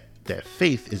that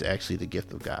faith is actually the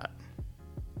gift of God.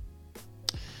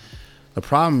 The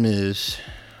problem is,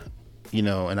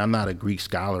 and I'm not a Greek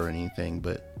scholar or anything,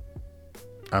 but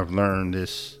I've learned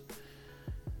this,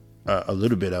 a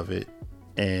little bit of it.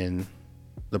 And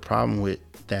the problem with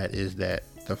that is that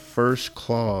the first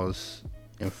clause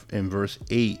in verse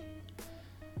 8,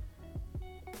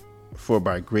 "For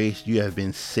by grace you have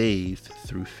been saved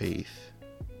through faith,"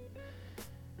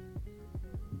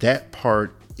 that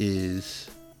part is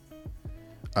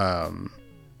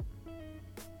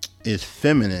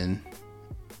feminine,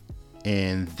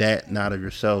 and that not of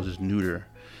yourselves is neuter.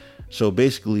 So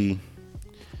basically,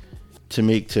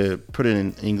 to put it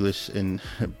in English in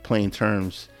plain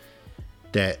terms,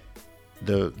 that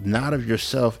the not of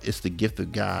yourself is the gift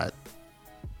of God.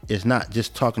 It's not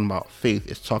just talking about faith,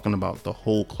 it's talking about the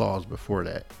whole clause before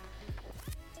that.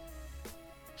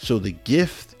 So the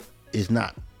gift is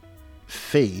not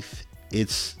faith,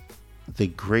 it's the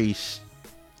grace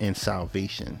and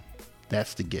salvation.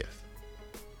 That's the gift.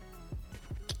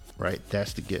 Right?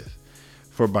 That's the gift.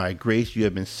 "For by grace you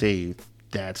have been saved."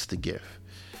 That's the gift.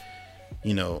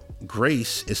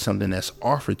 Grace is something that's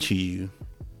offered to you.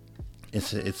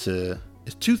 It's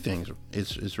two things.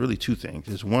 It's really two things.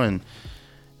 It's one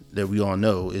that we all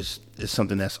know is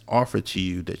something that's offered to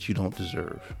you that you don't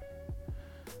deserve.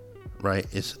 Right?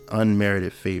 It's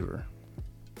unmerited favor.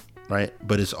 Right?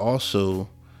 But it's also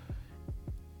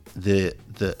the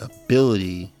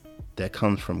ability that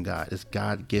comes from God. It's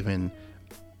God-given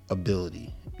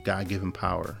ability, God-given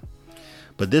power.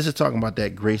 But this is talking about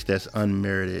that grace that's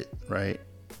unmerited, right?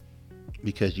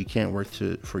 Because you can't work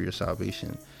for your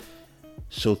salvation.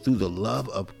 So through the love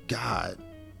of God,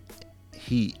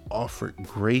 he offered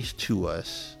grace to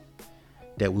us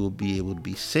that we'll be able to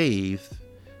be saved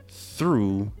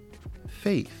through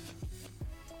faith.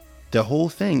 The whole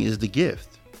thing is the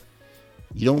gift.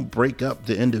 You don't break up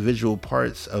the individual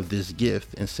parts of this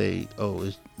gift and say,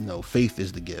 faith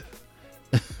is the gift.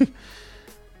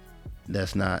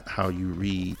 That's not how you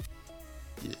read,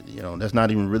 that's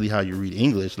not even really how you read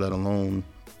English, let alone,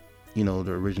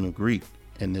 the original Greek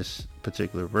in this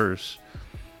particular verse.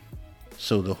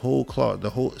 So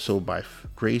so by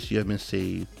grace you have been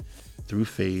saved through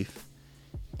faith,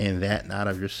 and that not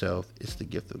of yourself is the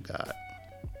gift of God.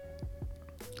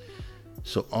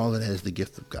 So all of that is the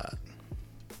gift of God.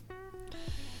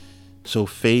 So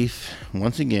faith,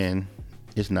 once again,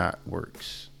 is not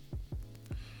works.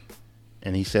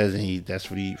 And he says,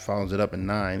 that's what he follows it up in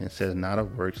 9. It says, "Not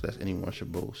of works, lest anyone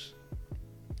should boast."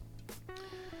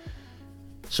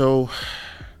 So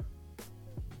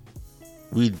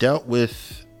we dealt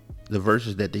with the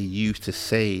verses that they use to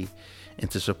say and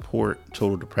to support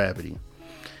total depravity.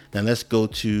 Now let's go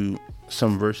to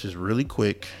some verses really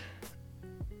quick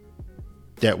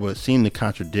that would seem to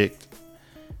contradict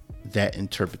that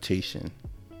interpretation,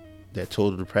 that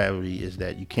total depravity is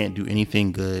that you can't do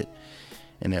anything good,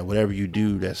 and that whatever you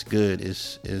do that's good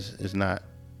is not,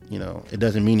 it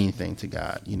doesn't mean anything to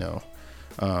God.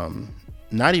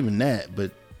 Not even that,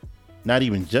 but not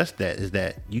even just that, is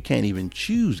that you can't even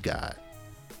choose God.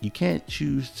 You can't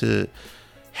choose to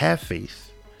have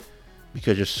faith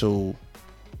because you're so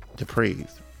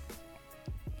depraved.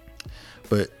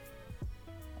 But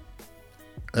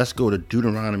let's go to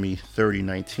Deuteronomy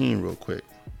 30:19 real quick.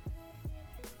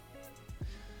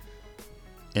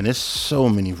 And there's so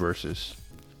many verses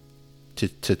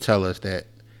to tell us that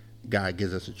God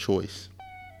gives us a choice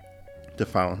to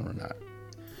follow him or not.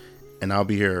 And I'll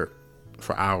be here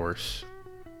for hours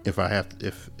if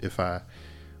I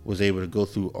was able to go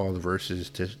through all the verses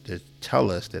to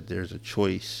tell us that there's a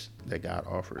choice that God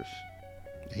offers.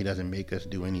 He doesn't make us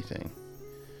do anything.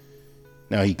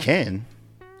 Now he can,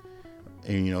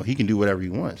 and he can do whatever he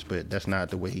wants, but that's not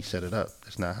the way he set it up.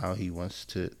 That's not how he wants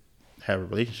to have a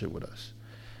relationship with us.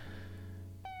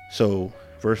 So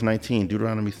verse 19,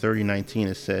 Deuteronomy 30:19,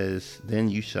 it says, then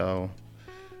you shall,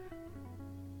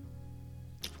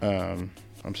 I'm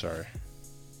sorry.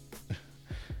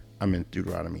 I'm in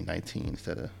Deuteronomy 19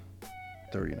 instead of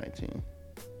 30:19.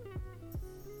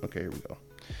 Okay, here we go.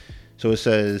 So it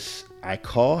says, I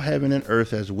call heaven and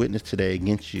earth as witness today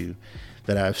against you,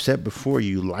 that I have set before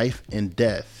you life and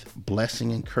death,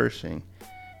 blessing and cursing.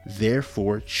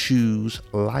 Therefore choose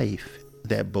life,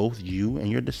 that both you and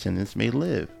your descendants may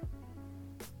live.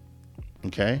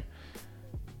 Okay?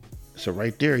 So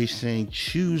right there, he's saying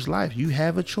choose life. You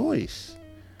have a choice.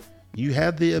 You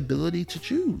have the ability to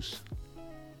choose.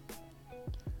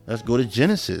 Let's go to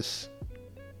Genesis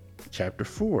chapter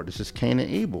 4. This is Cain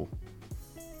and Abel.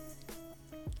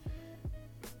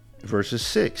 Verses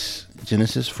 6.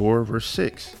 Genesis 4, verse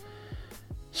 6.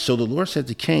 So the Lord said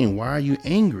to Cain, why are you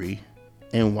angry,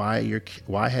 and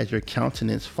why has your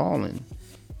countenance fallen?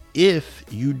 If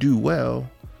you do well,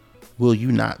 will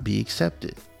you not be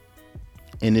accepted?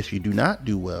 And if you do not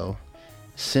do well,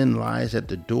 sin lies at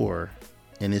the door,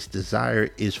 and its desire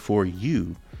is for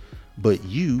you, but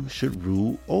you should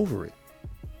rule over it.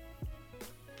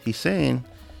 He's saying,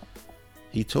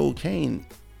 he told Cain,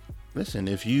 listen,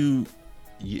 it's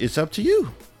up to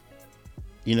you.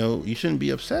 You shouldn't be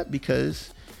upset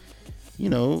because,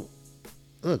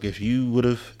 look, if you would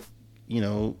have,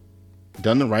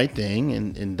 done the right thing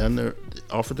and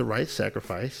offered the right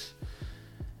sacrifice,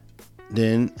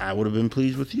 then I would have been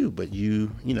pleased with you. But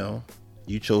you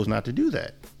chose not to do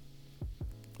that.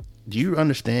 Do you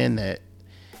understand that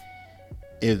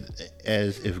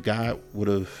if God would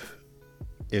have,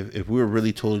 if we were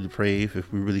really totally depraved,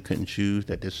 if we really couldn't choose,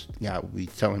 that this God would be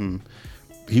telling him,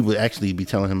 he would actually be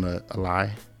telling him a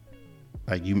lie?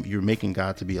 Like you're making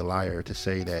God to be a liar to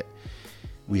say that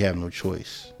we have no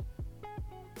choice.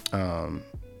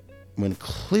 When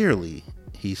clearly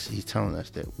he's telling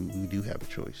us that we do have a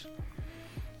choice.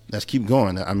 Let's keep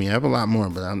going. I mean, I have a lot more,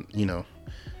 but I'm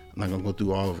not gonna go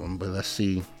through all of them, but let's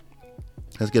see.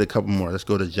 Let's get a couple more. Let's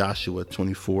go to Joshua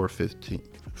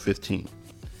 24:15.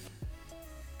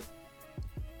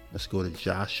 Let's go to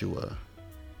Joshua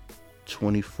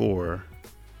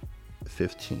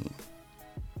 24:15.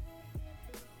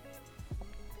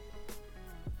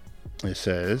 It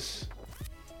says,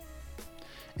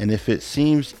 and if it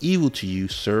seems evil to you,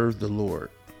 serve the Lord.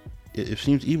 If it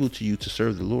seems evil to you to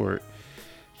serve the Lord,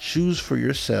 choose for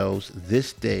yourselves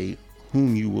this day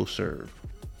whom you will serve.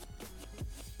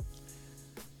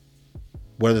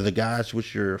 Whether the gods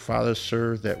which your fathers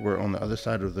served that were on the other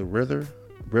side of the river,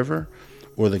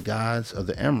 or the gods of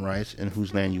the Amorites in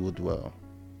whose land you will dwell.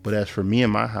 But as for me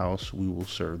and my house, we will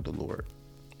serve the Lord.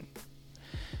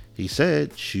 He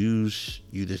said, choose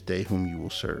you this day whom you will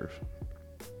serve.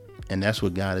 And that's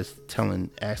what God is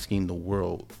asking the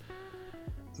world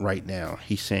right now.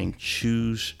 He's saying,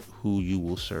 choose who you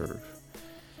will serve.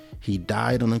 He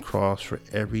died on the cross for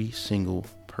every single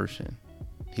person.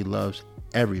 He loves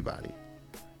everybody.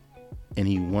 And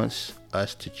he wants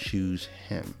us to choose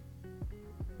him.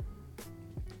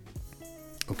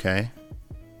 Okay?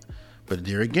 But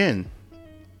there again,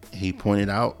 he pointed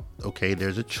out, okay,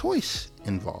 there's a choice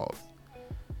involved.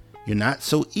 You're not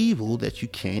so evil that you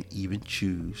can't even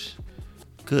choose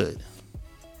good.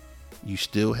 You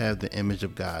still have the image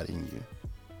of God in you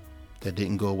that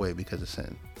didn't go away because of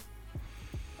sin.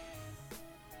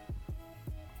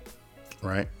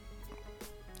 Right?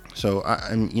 So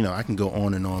I can go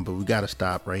on and on, but we got to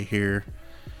stop right here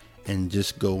and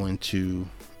just go into,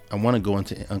 I want to go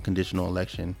into unconditional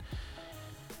election.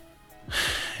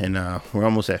 And we're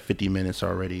almost at 50 minutes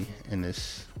already in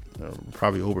this,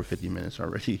 probably over 50 minutes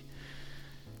already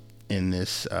in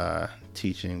this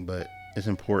teaching, but it's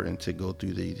important to go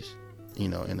through these,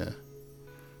 in a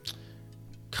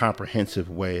comprehensive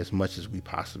way as much as we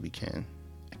possibly can.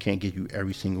 I can't give you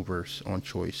every single verse on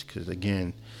choice because,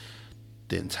 again,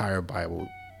 the entire Bible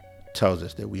tells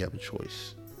us that we have a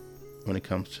choice when it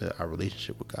comes to our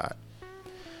relationship with God.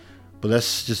 But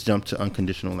let's just jump to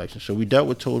unconditional election. So we dealt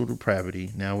with total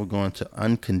depravity. Now we're going to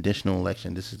unconditional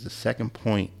election. This is the second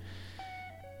point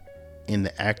in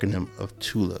the acronym of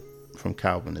TULIP from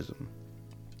Calvinism.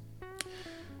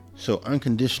 So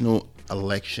unconditional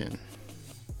election.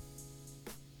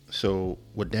 So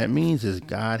what that means is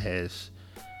God has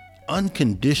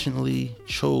unconditionally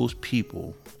chose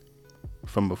people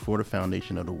from before the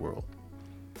foundation of the world.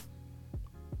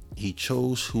 He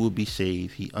chose who would be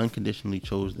saved. He unconditionally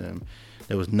chose them.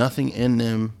 There was nothing in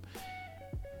them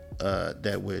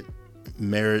that would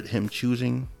merit him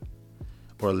choosing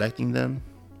or electing them.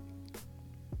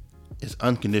 It's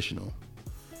unconditional.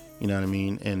 You know what I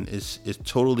mean? And it's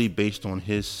totally based on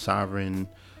his sovereign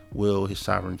will, his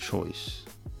sovereign choice.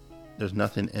 There's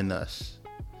nothing in us.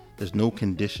 There's no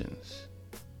conditions.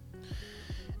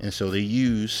 And so they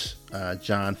use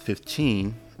John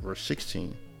 15, verse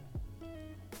 16.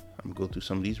 I'm going to go through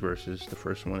some of these verses. The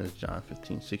first one is John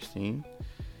 15:16.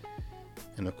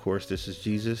 And of course, this is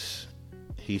Jesus.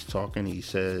 He's talking. He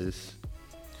says,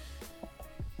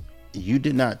 "You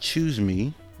did not choose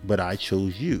me, but I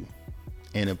chose you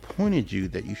and appointed you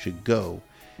that you should go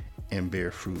and bear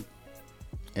fruit,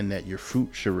 and that your fruit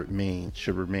should remain,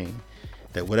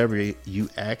 that whatever you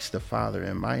ask the Father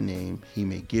in my name, he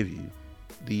may give you.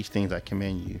 These things I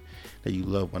command you, that you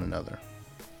love one another."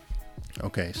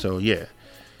 Okay, so yeah.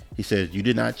 He says, "You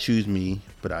did not choose me,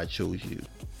 but I chose you."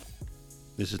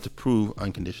 This is to prove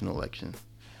unconditional election.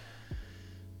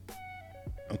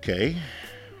 Okay,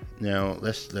 now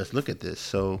let's look at this.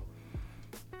 So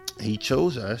he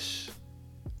chose us.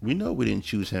 We know we didn't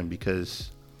choose him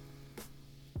because,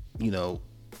 you know,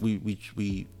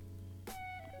 we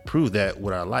prove that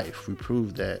with our life. We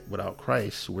prove that without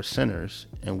Christ, we're sinners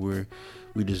and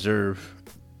we deserve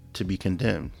to be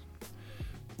condemned.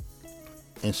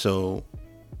 And so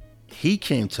he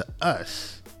came to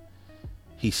us.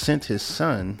 He sent his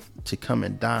son to come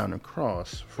and die on the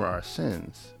cross for our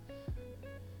sins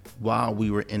while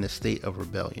we were in a state of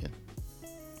rebellion.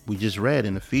 We just read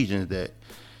in Ephesians that,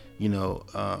 you know,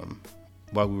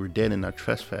 while we were dead in our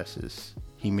trespasses,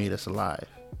 he made us alive.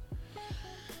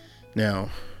 Now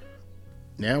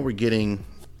we're getting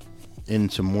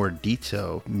into more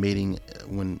detail,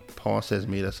 when Paul says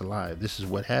made us alive. This is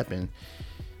what happened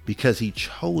because he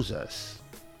chose us.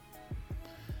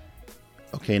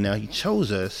 Okay, now he chose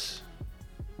us.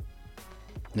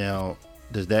 Now,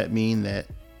 does that mean that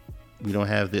we don't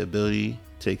have the ability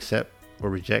to accept or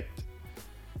reject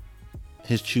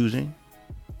his choosing?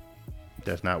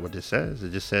 That's not what this says.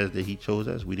 It just says that he chose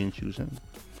us. We didn't choose him.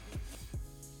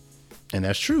 And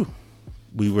that's true.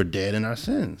 We were dead in our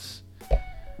sins.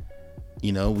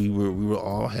 You know, we were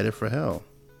all headed for hell.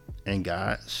 And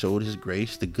God showed his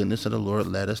grace. The goodness of the Lord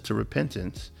led us to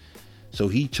repentance. So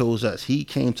he chose us. He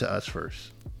came to us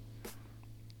first.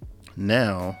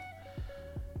 Now,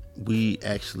 we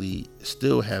actually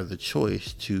still have the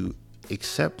choice to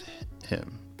accept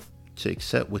him, to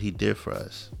accept what he did for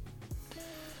us.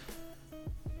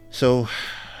 So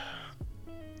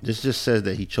this just says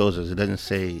that he chose us. It doesn't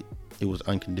say it was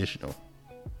unconditional.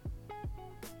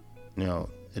 You know,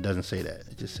 it doesn't say that.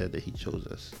 It just said that he chose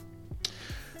us.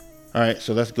 All right,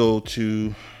 so let's go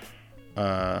to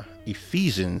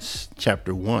Ephesians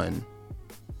chapter 1.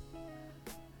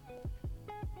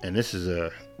 And this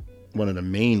is one of the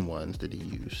main ones that he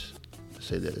used to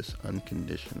say that it's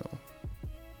unconditional.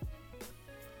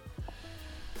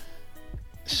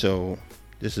 So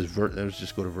this is let's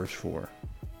just go to verse 4.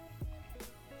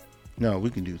 No, we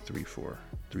can do 3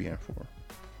 and 4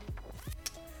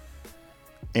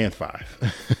 and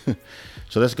 5.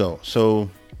 So let's go. So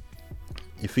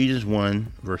Ephesians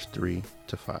 1 verse 3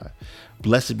 to 5.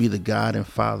 "Blessed be the God and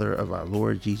Father of our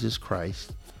Lord Jesus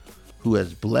Christ, who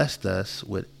has blessed us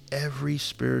with every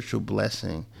spiritual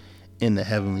blessing in the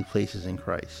heavenly places in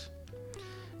Christ,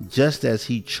 just as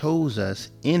he chose us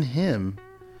in him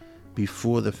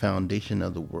before the foundation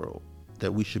of the world,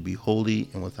 that we should be holy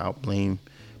and without blame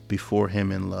before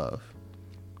him in love,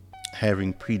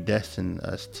 having predestined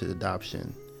us to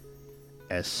adoption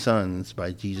as sons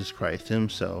by Jesus Christ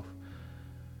himself,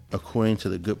 according to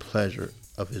the good pleasure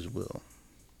of his will."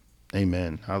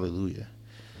 Amen. Hallelujah.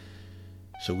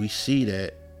 So we see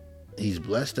that he's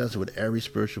blessed us with every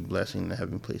spiritual blessing in the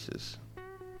heavenly places.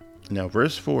 Now,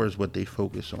 verse 4 is what they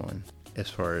focus on as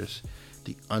far as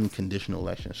the unconditional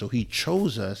election. So he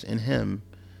chose us in him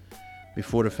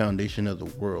before the foundation of the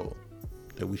world,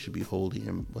 that we should be holy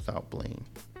and without blame.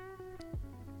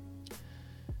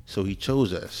 So he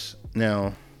chose us.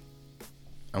 Now,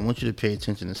 I want you to pay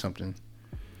attention to something.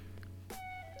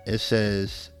 It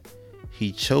says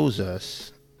he chose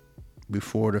us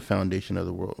before the foundation of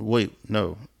the world. Wait,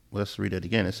 no. let's read it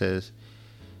again. It says,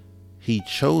 he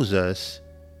chose us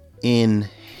in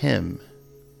him.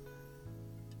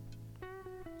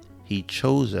 He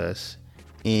chose us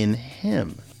in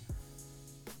him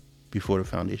before the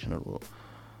foundation of the world.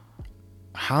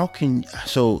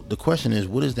 So the question is,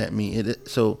 what does that mean?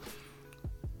 So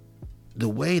the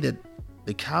way that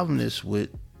the Calvinists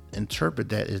would interpret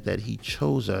that is that he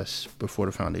chose us before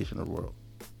the foundation of the world.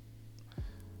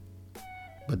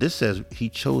 But this says he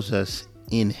chose us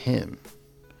in him.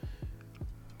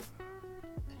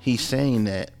 He's saying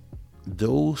that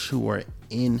those who are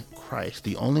in Christ,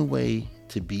 the only way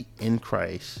to be in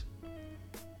Christ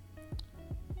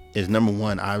is, number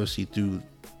one, obviously through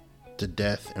the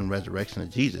death and resurrection of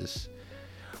Jesus,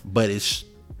 but it's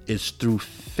through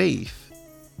faith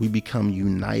we become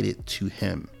united to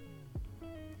him.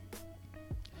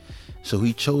 So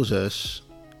he chose us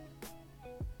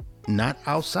not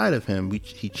outside of him,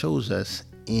 he chose us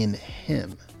in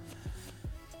him.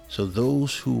 So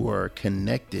those who are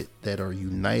connected, that are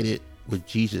united with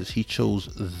Jesus, he chose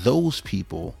those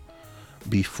people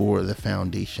before the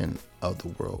foundation of the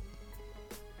world.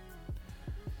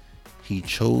 He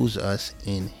chose us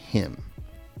in him,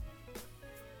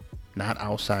 not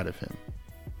outside of him.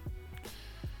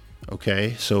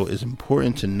 Okay, so it's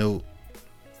important to note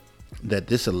that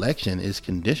this election is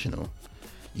conditional.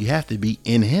 You have to be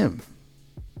in him.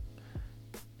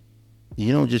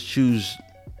 You don't just choose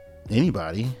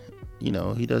anybody. You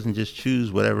know, he doesn't just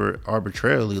choose whatever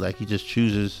arbitrarily, like he just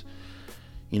chooses,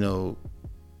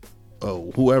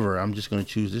 whoever, I'm just going to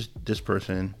choose this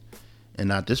person and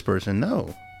not this person.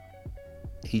 No,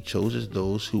 he chooses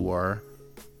those who are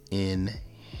in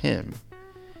him.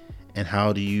 And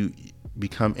how do you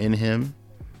become in him?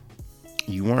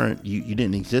 You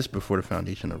didn't exist before the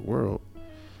foundation of the world,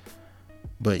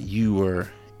 but you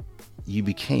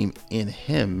became in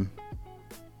him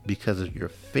because of your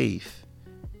faith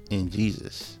in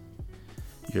Jesus,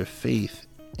 your faith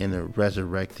in a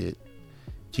resurrected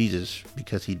Jesus,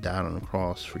 because he died on the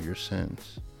cross for your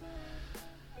sins.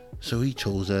 So he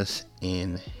chose us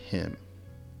in him.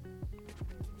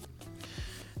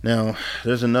 Now,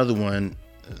 there's another one,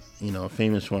 a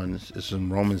famous one. It's in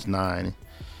Romans 9,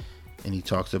 and he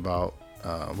talks about,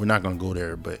 we're not going to go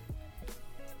there, but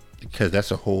because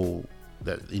that's a whole,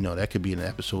 that could be an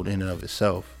episode in and of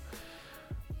itself.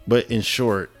 But in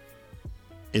short,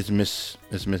 it's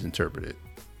misinterpreted.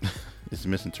 It's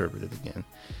misinterpreted again,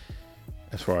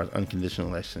 as far as unconditional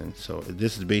election. So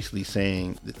this is basically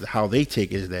saying, how they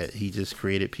take it is that he just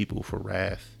created people for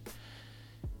wrath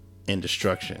and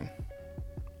destruction.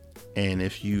 And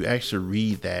if you actually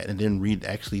read that, and then read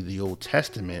actually the Old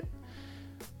Testament,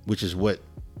 which is what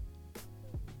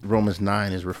Romans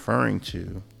 9 is referring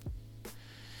to,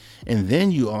 and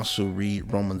then you also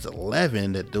read Romans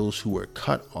 11, that those who were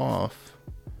cut off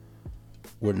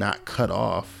were not cut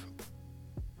off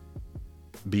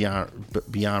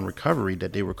beyond recovery,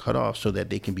 that they were cut off so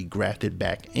that they can be grafted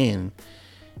back in.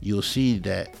 You'll see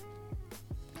that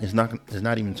it's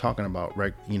not even talking about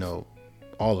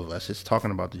all of us. It's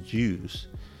talking about the Jews,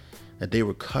 that they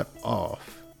were cut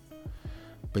off,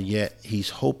 but yet he's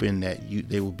hoping that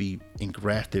they will be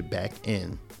engrafted back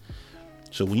in.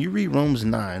 So when you read Romans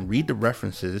 9, read the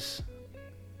references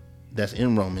that's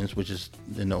in Romans, which is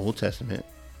in the Old Testament,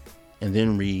 and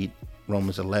then read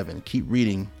Romans 11. Keep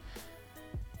reading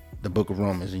the book of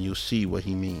Romans and you'll see what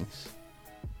he means.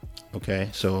 Okay,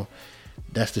 so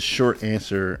that's the short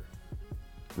answer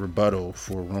rebuttal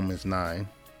for Romans 9.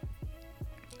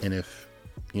 And if,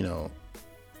 in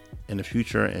the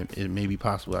future, it may be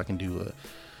possible I can do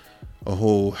a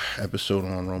whole episode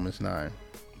on Romans 9.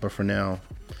 But for now,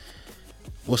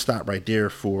 we'll stop right there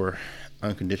for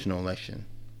unconditional election.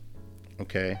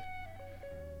 Okay.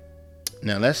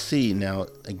 Now let's see. Now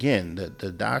again,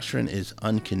 the doctrine is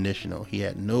unconditional. He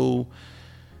had no,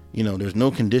 there's no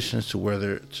conditions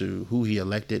to who he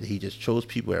elected. He just chose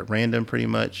people at random, pretty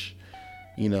much.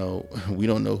 We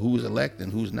don't know who's elected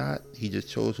and who's not. He just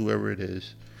chose whoever it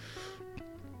is,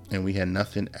 and we had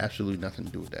absolutely nothing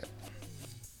to do with that.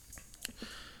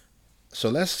 So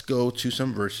let's go to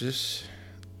some verses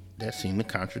that seem to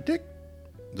contradict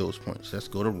those points. Let's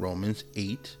go to Romans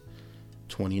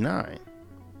 8:29.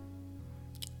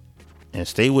 And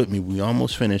stay with me. We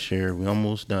almost finished here. We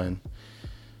almost done.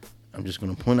 I'm just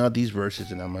going to point out these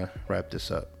verses and I'm going to wrap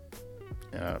this up.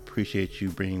 And I appreciate you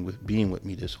being with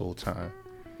me this whole time.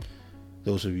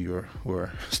 Those of you who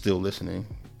are still listening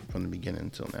from the beginning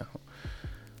until now.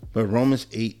 But Romans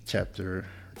 8, chapter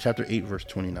 8, verse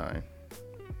 29.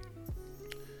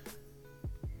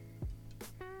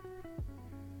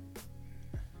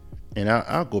 And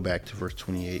I'll go back to verse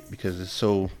 28 because it's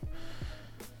so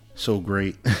so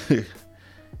great.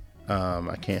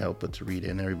 I can't help but to read it,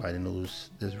 and everybody knows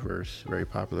this verse, very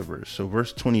popular verse. So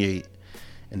verse 28,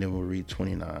 and then we'll read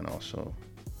 29 also.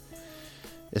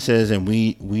 It says, and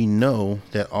we know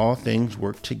that all things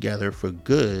work together for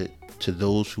good to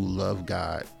those who love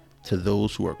God, to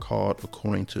those who are called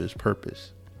according to his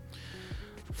purpose.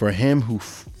 For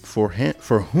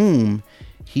whom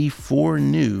he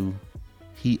foreknew,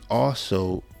 he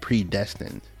also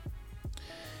predestined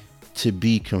to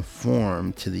be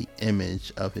conformed to the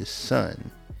image of his Son,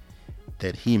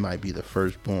 that he might be the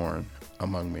firstborn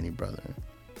among many brethren.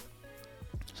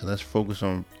 So let's focus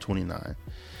on 29.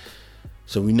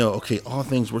 So we know, okay, all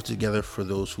things work together for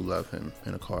those who love him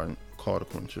and are called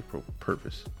according to his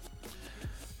purpose.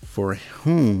 For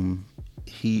whom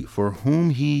he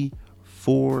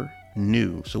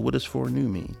foreknew. So what does foreknew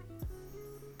mean?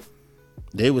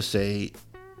 They would say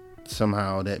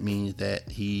somehow that means that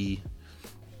he,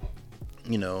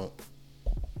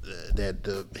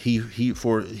 that he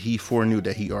foreknew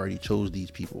that he already chose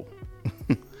these people.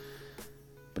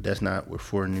 But that's not what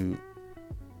foreknew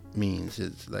means.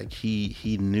 It's like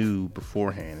he knew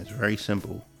beforehand. It's very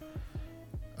simple.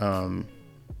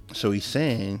 So he's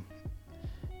saying,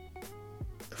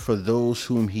 for those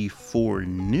whom he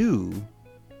foreknew,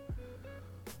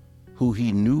 who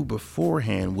he knew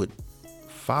beforehand would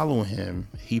follow him,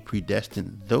 he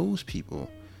predestined those people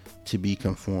to be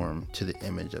conformed to the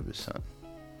image of his Son.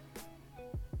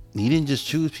 He didn't just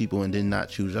choose people and then not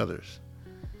choose others.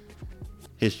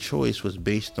 His choice was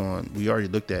based on, we already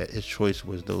looked at, his choice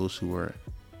was those who were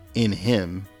in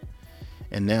him.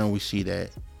 And now we see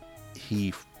that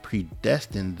he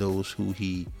predestined those who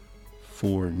he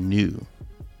foreknew,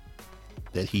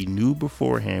 that he knew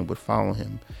beforehand would follow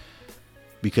him,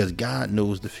 because God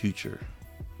knows the future.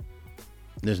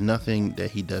 There's nothing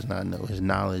that he does not know. His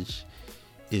knowledge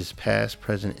is past,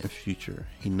 present, and future.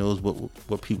 He knows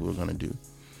what people are going to do.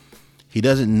 He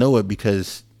doesn't know it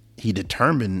because he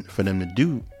determined for them to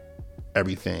do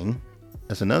everything.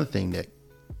 That's another thing that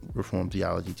Reformed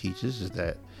theology teaches, is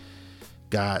that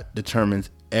God determines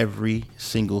every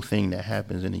single thing that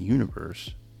happens in the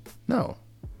universe. No.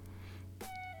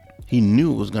 He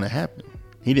knew it was going to happen.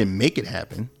 He didn't make it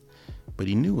happen, but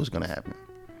he knew it was going to happen.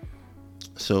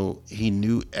 So he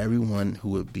knew everyone who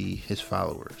would be his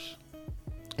followers,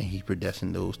 and he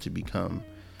predestined those to become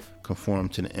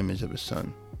conformed to the image of his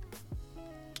Son.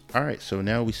 All right, so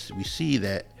now we see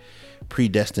that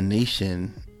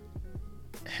predestination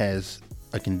has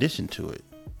a condition to it.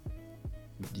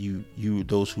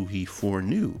 Those who he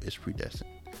foreknew is predestined.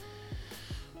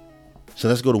 So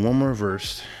let's go to one more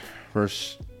verse.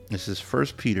 This is 1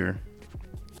 Peter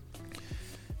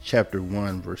chapter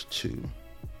 1, verse 2.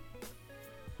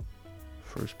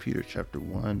 1 Peter chapter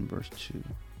 1, verse 2.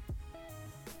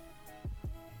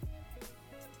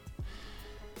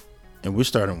 And we're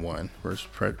starting 1. 1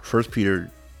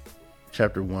 Peter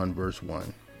chapter 1, verse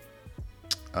 1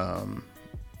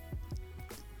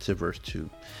 to verse 2.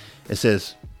 It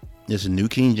says, there's a New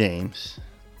King James,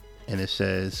 and it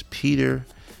says, Peter,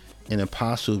 an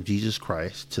apostle of Jesus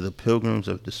Christ, to the pilgrims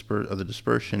of the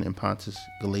dispersion in Pontus,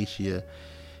 Galatia,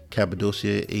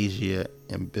 Cappadocia, Asia,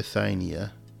 and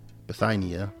Bithynia.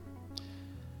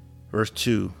 Verse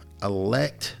 2,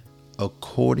 elect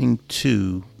according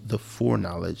to the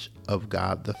foreknowledge of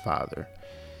God the Father,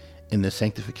 in the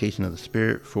sanctification of the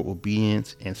Spirit, for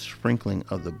obedience and sprinkling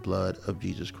of the blood of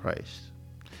Jesus Christ.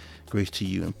 Grace to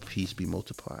you and peace be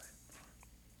multiplied.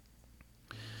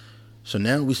 So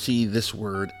now we see this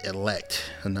word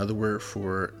elect, another word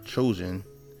for chosen.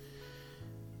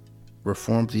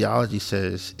 Reformed theology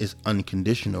says is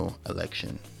unconditional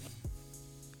election.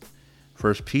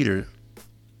 1 Peter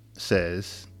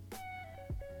says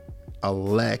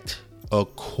elect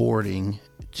according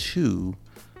to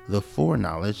the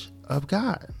foreknowledge of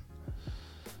God.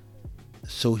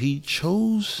 So he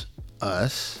chose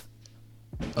us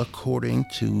according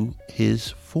to his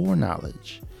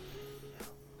foreknowledge.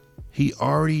 He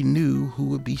already knew who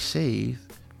would be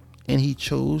saved, and he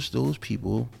chose those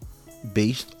people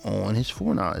based on his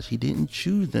foreknowledge. He didn't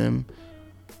choose them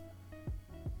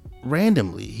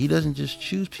randomly. He doesn't just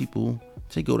choose people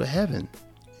to go to heaven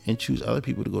and choose other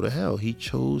people to go to hell. He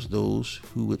chose those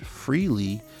who would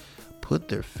freely put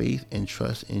their faith and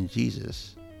trust in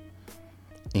Jesus.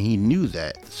 And he knew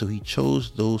that, so he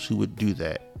chose those who would do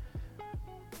that.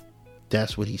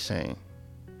 That's what he's saying.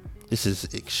 This is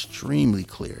extremely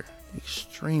clear.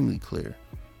 Extremely clear.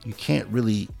 You can't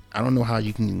really, I don't know how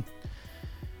you can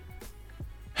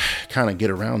kind of get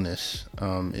around this.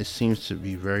 It seems to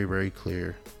be very, very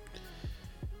clear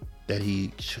that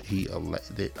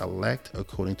they elect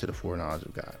according to the foreknowledge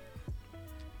of God.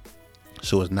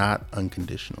 So it's not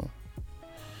unconditional.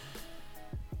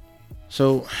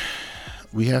 So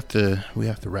we have to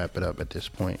wrap it up at this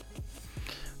point.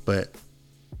 But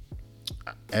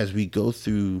as we go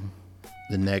through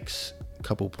the next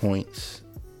couple points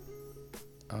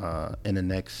in the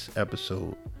next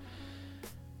episode,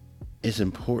 it's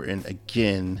important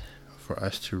again for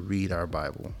us to read our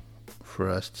Bible, for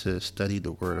us to study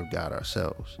the Word of God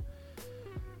ourselves.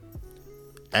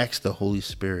 Ask the Holy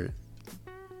Spirit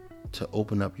to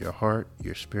open up your heart,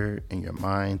 your spirit, and your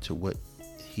mind to what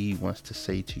He wants to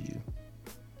say to you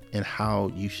and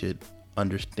how you should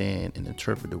understand and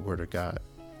interpret the Word of God.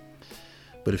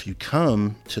 But if you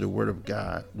come to the Word of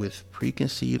God with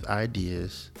preconceived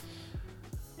ideas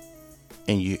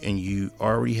and you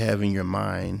already have in your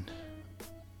mind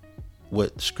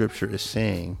what Scripture is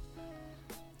saying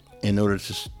in order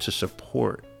to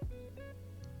support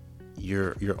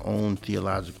your own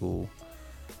theological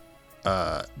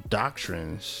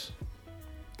doctrines,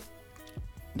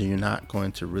 then you're not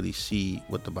going to really see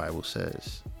what the Bible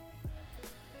says.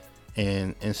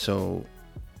 And so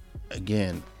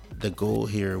again, the goal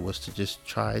here was to just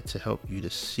try to help you to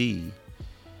see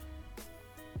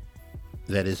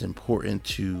that it's important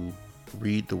to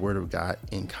read the Word of God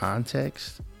in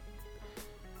context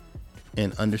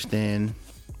and understand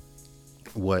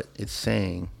what it's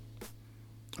saying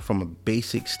from a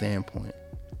basic standpoint.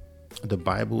 The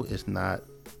Bible is not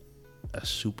a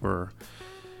super,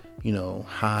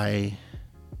 high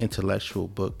intellectual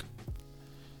book.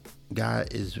 God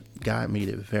made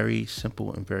it very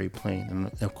simple and very plain.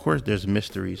 And of course there's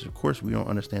mysteries. Of course we don't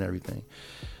understand everything.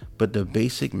 But the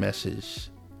basic message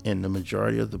in the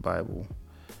majority of the Bible,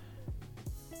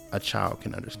 a child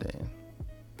can understand.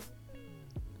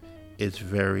 It's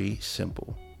very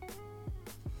simple.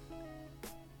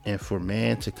 And for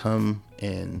man to come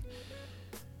and,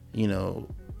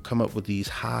 come up with these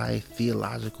high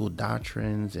theological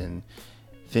doctrines and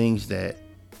things that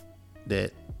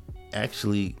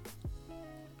actually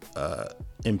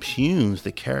impugns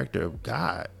the character of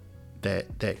God,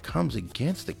 that comes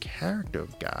against the character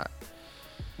of God.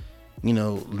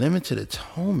 Limited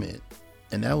atonement,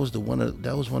 and that was one of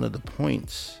the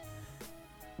points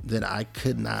that I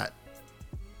could not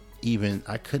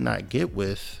get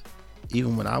with.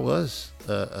 Even when I was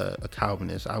a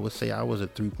Calvinist, I would say I was a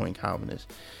 3-point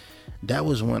Calvinist. That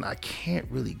was one I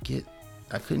couldn't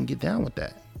get down with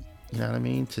that. You know what I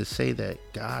mean? To say that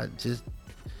God just,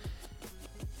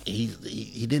 he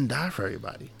didn't die for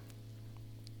everybody.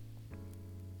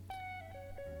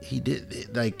 He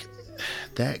did, like,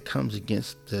 that comes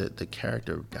against the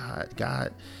character of God.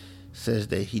 God says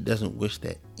that He doesn't wish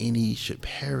that any should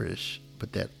perish,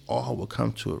 but that all will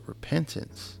come to a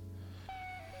repentance.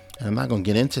 And I'm not going to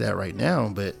get into that right now,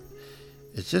 but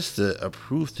it's just a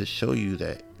proof to show you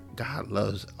that God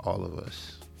loves all of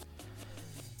us.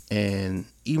 And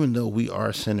even though we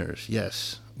are sinners,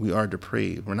 yes, we are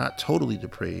depraved. We're not totally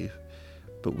depraved,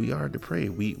 but we are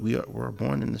depraved. We're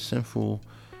born in a sinful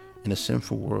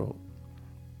world.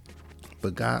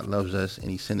 But God loves us, and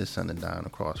He sent His Son to die on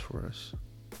the cross for us.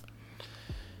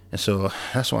 And so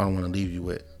that's what I want to leave you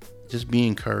with. Just be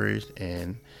encouraged.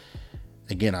 And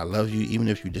again, I love you. Even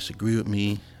if you disagree with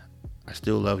me, I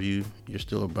still love you. You're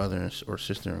still a brother or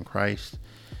sister in Christ.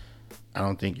 I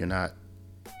don't think you're not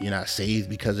saved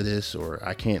because of this, or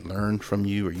I can't learn from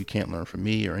you, or you can't learn from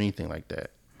me, or anything like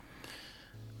that.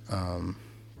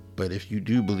 But if you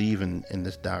do believe in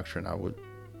this doctrine, I would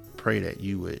pray that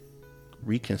you would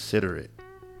reconsider it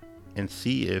and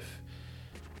see if,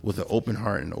 with an open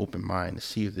heart and open mind, to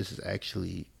see if this is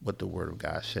actually what the Word of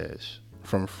God says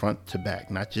from front to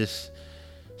back, not just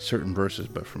certain verses,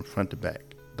 but from front to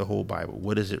back, the whole Bible.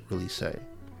 What does it really say?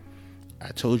 I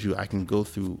told you I can go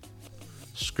through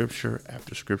scripture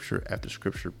after scripture after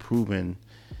scripture, proving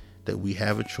that we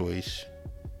have a choice,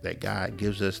 that God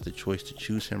gives us the choice to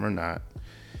choose Him or not,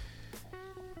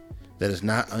 that is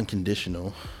not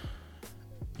unconditional,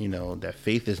 that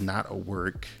faith is not a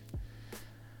work,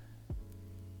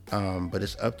 but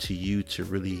it's up to you to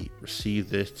really receive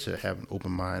this, to have an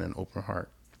open mind and open heart.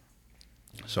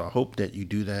 So I hope that you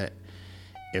do that.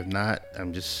 If not,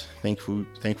 I'm just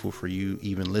thankful for you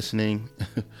even listening.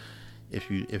 if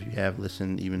you have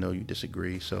listened, even though you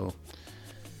disagree. So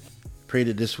pray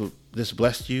that this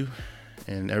blessed you,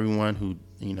 and everyone who,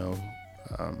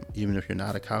 even if you're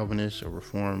not a Calvinist or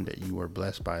Reformed, that you are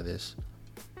blessed by this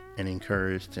and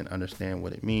encouraged and understand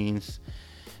what it means,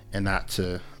 and not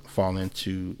to fall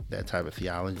into that type of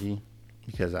theology,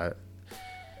 because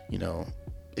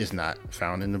it's not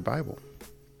found in the Bible.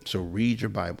 So read your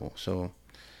Bible. So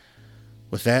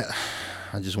with that,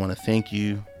 I just want to thank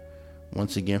you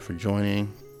once again for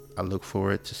joining. I look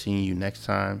forward to seeing you next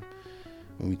time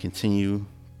when we continue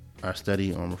our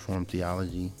study on Reformed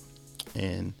theology.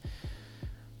 And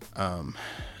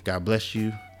God bless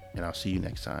you, and I'll see you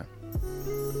next time.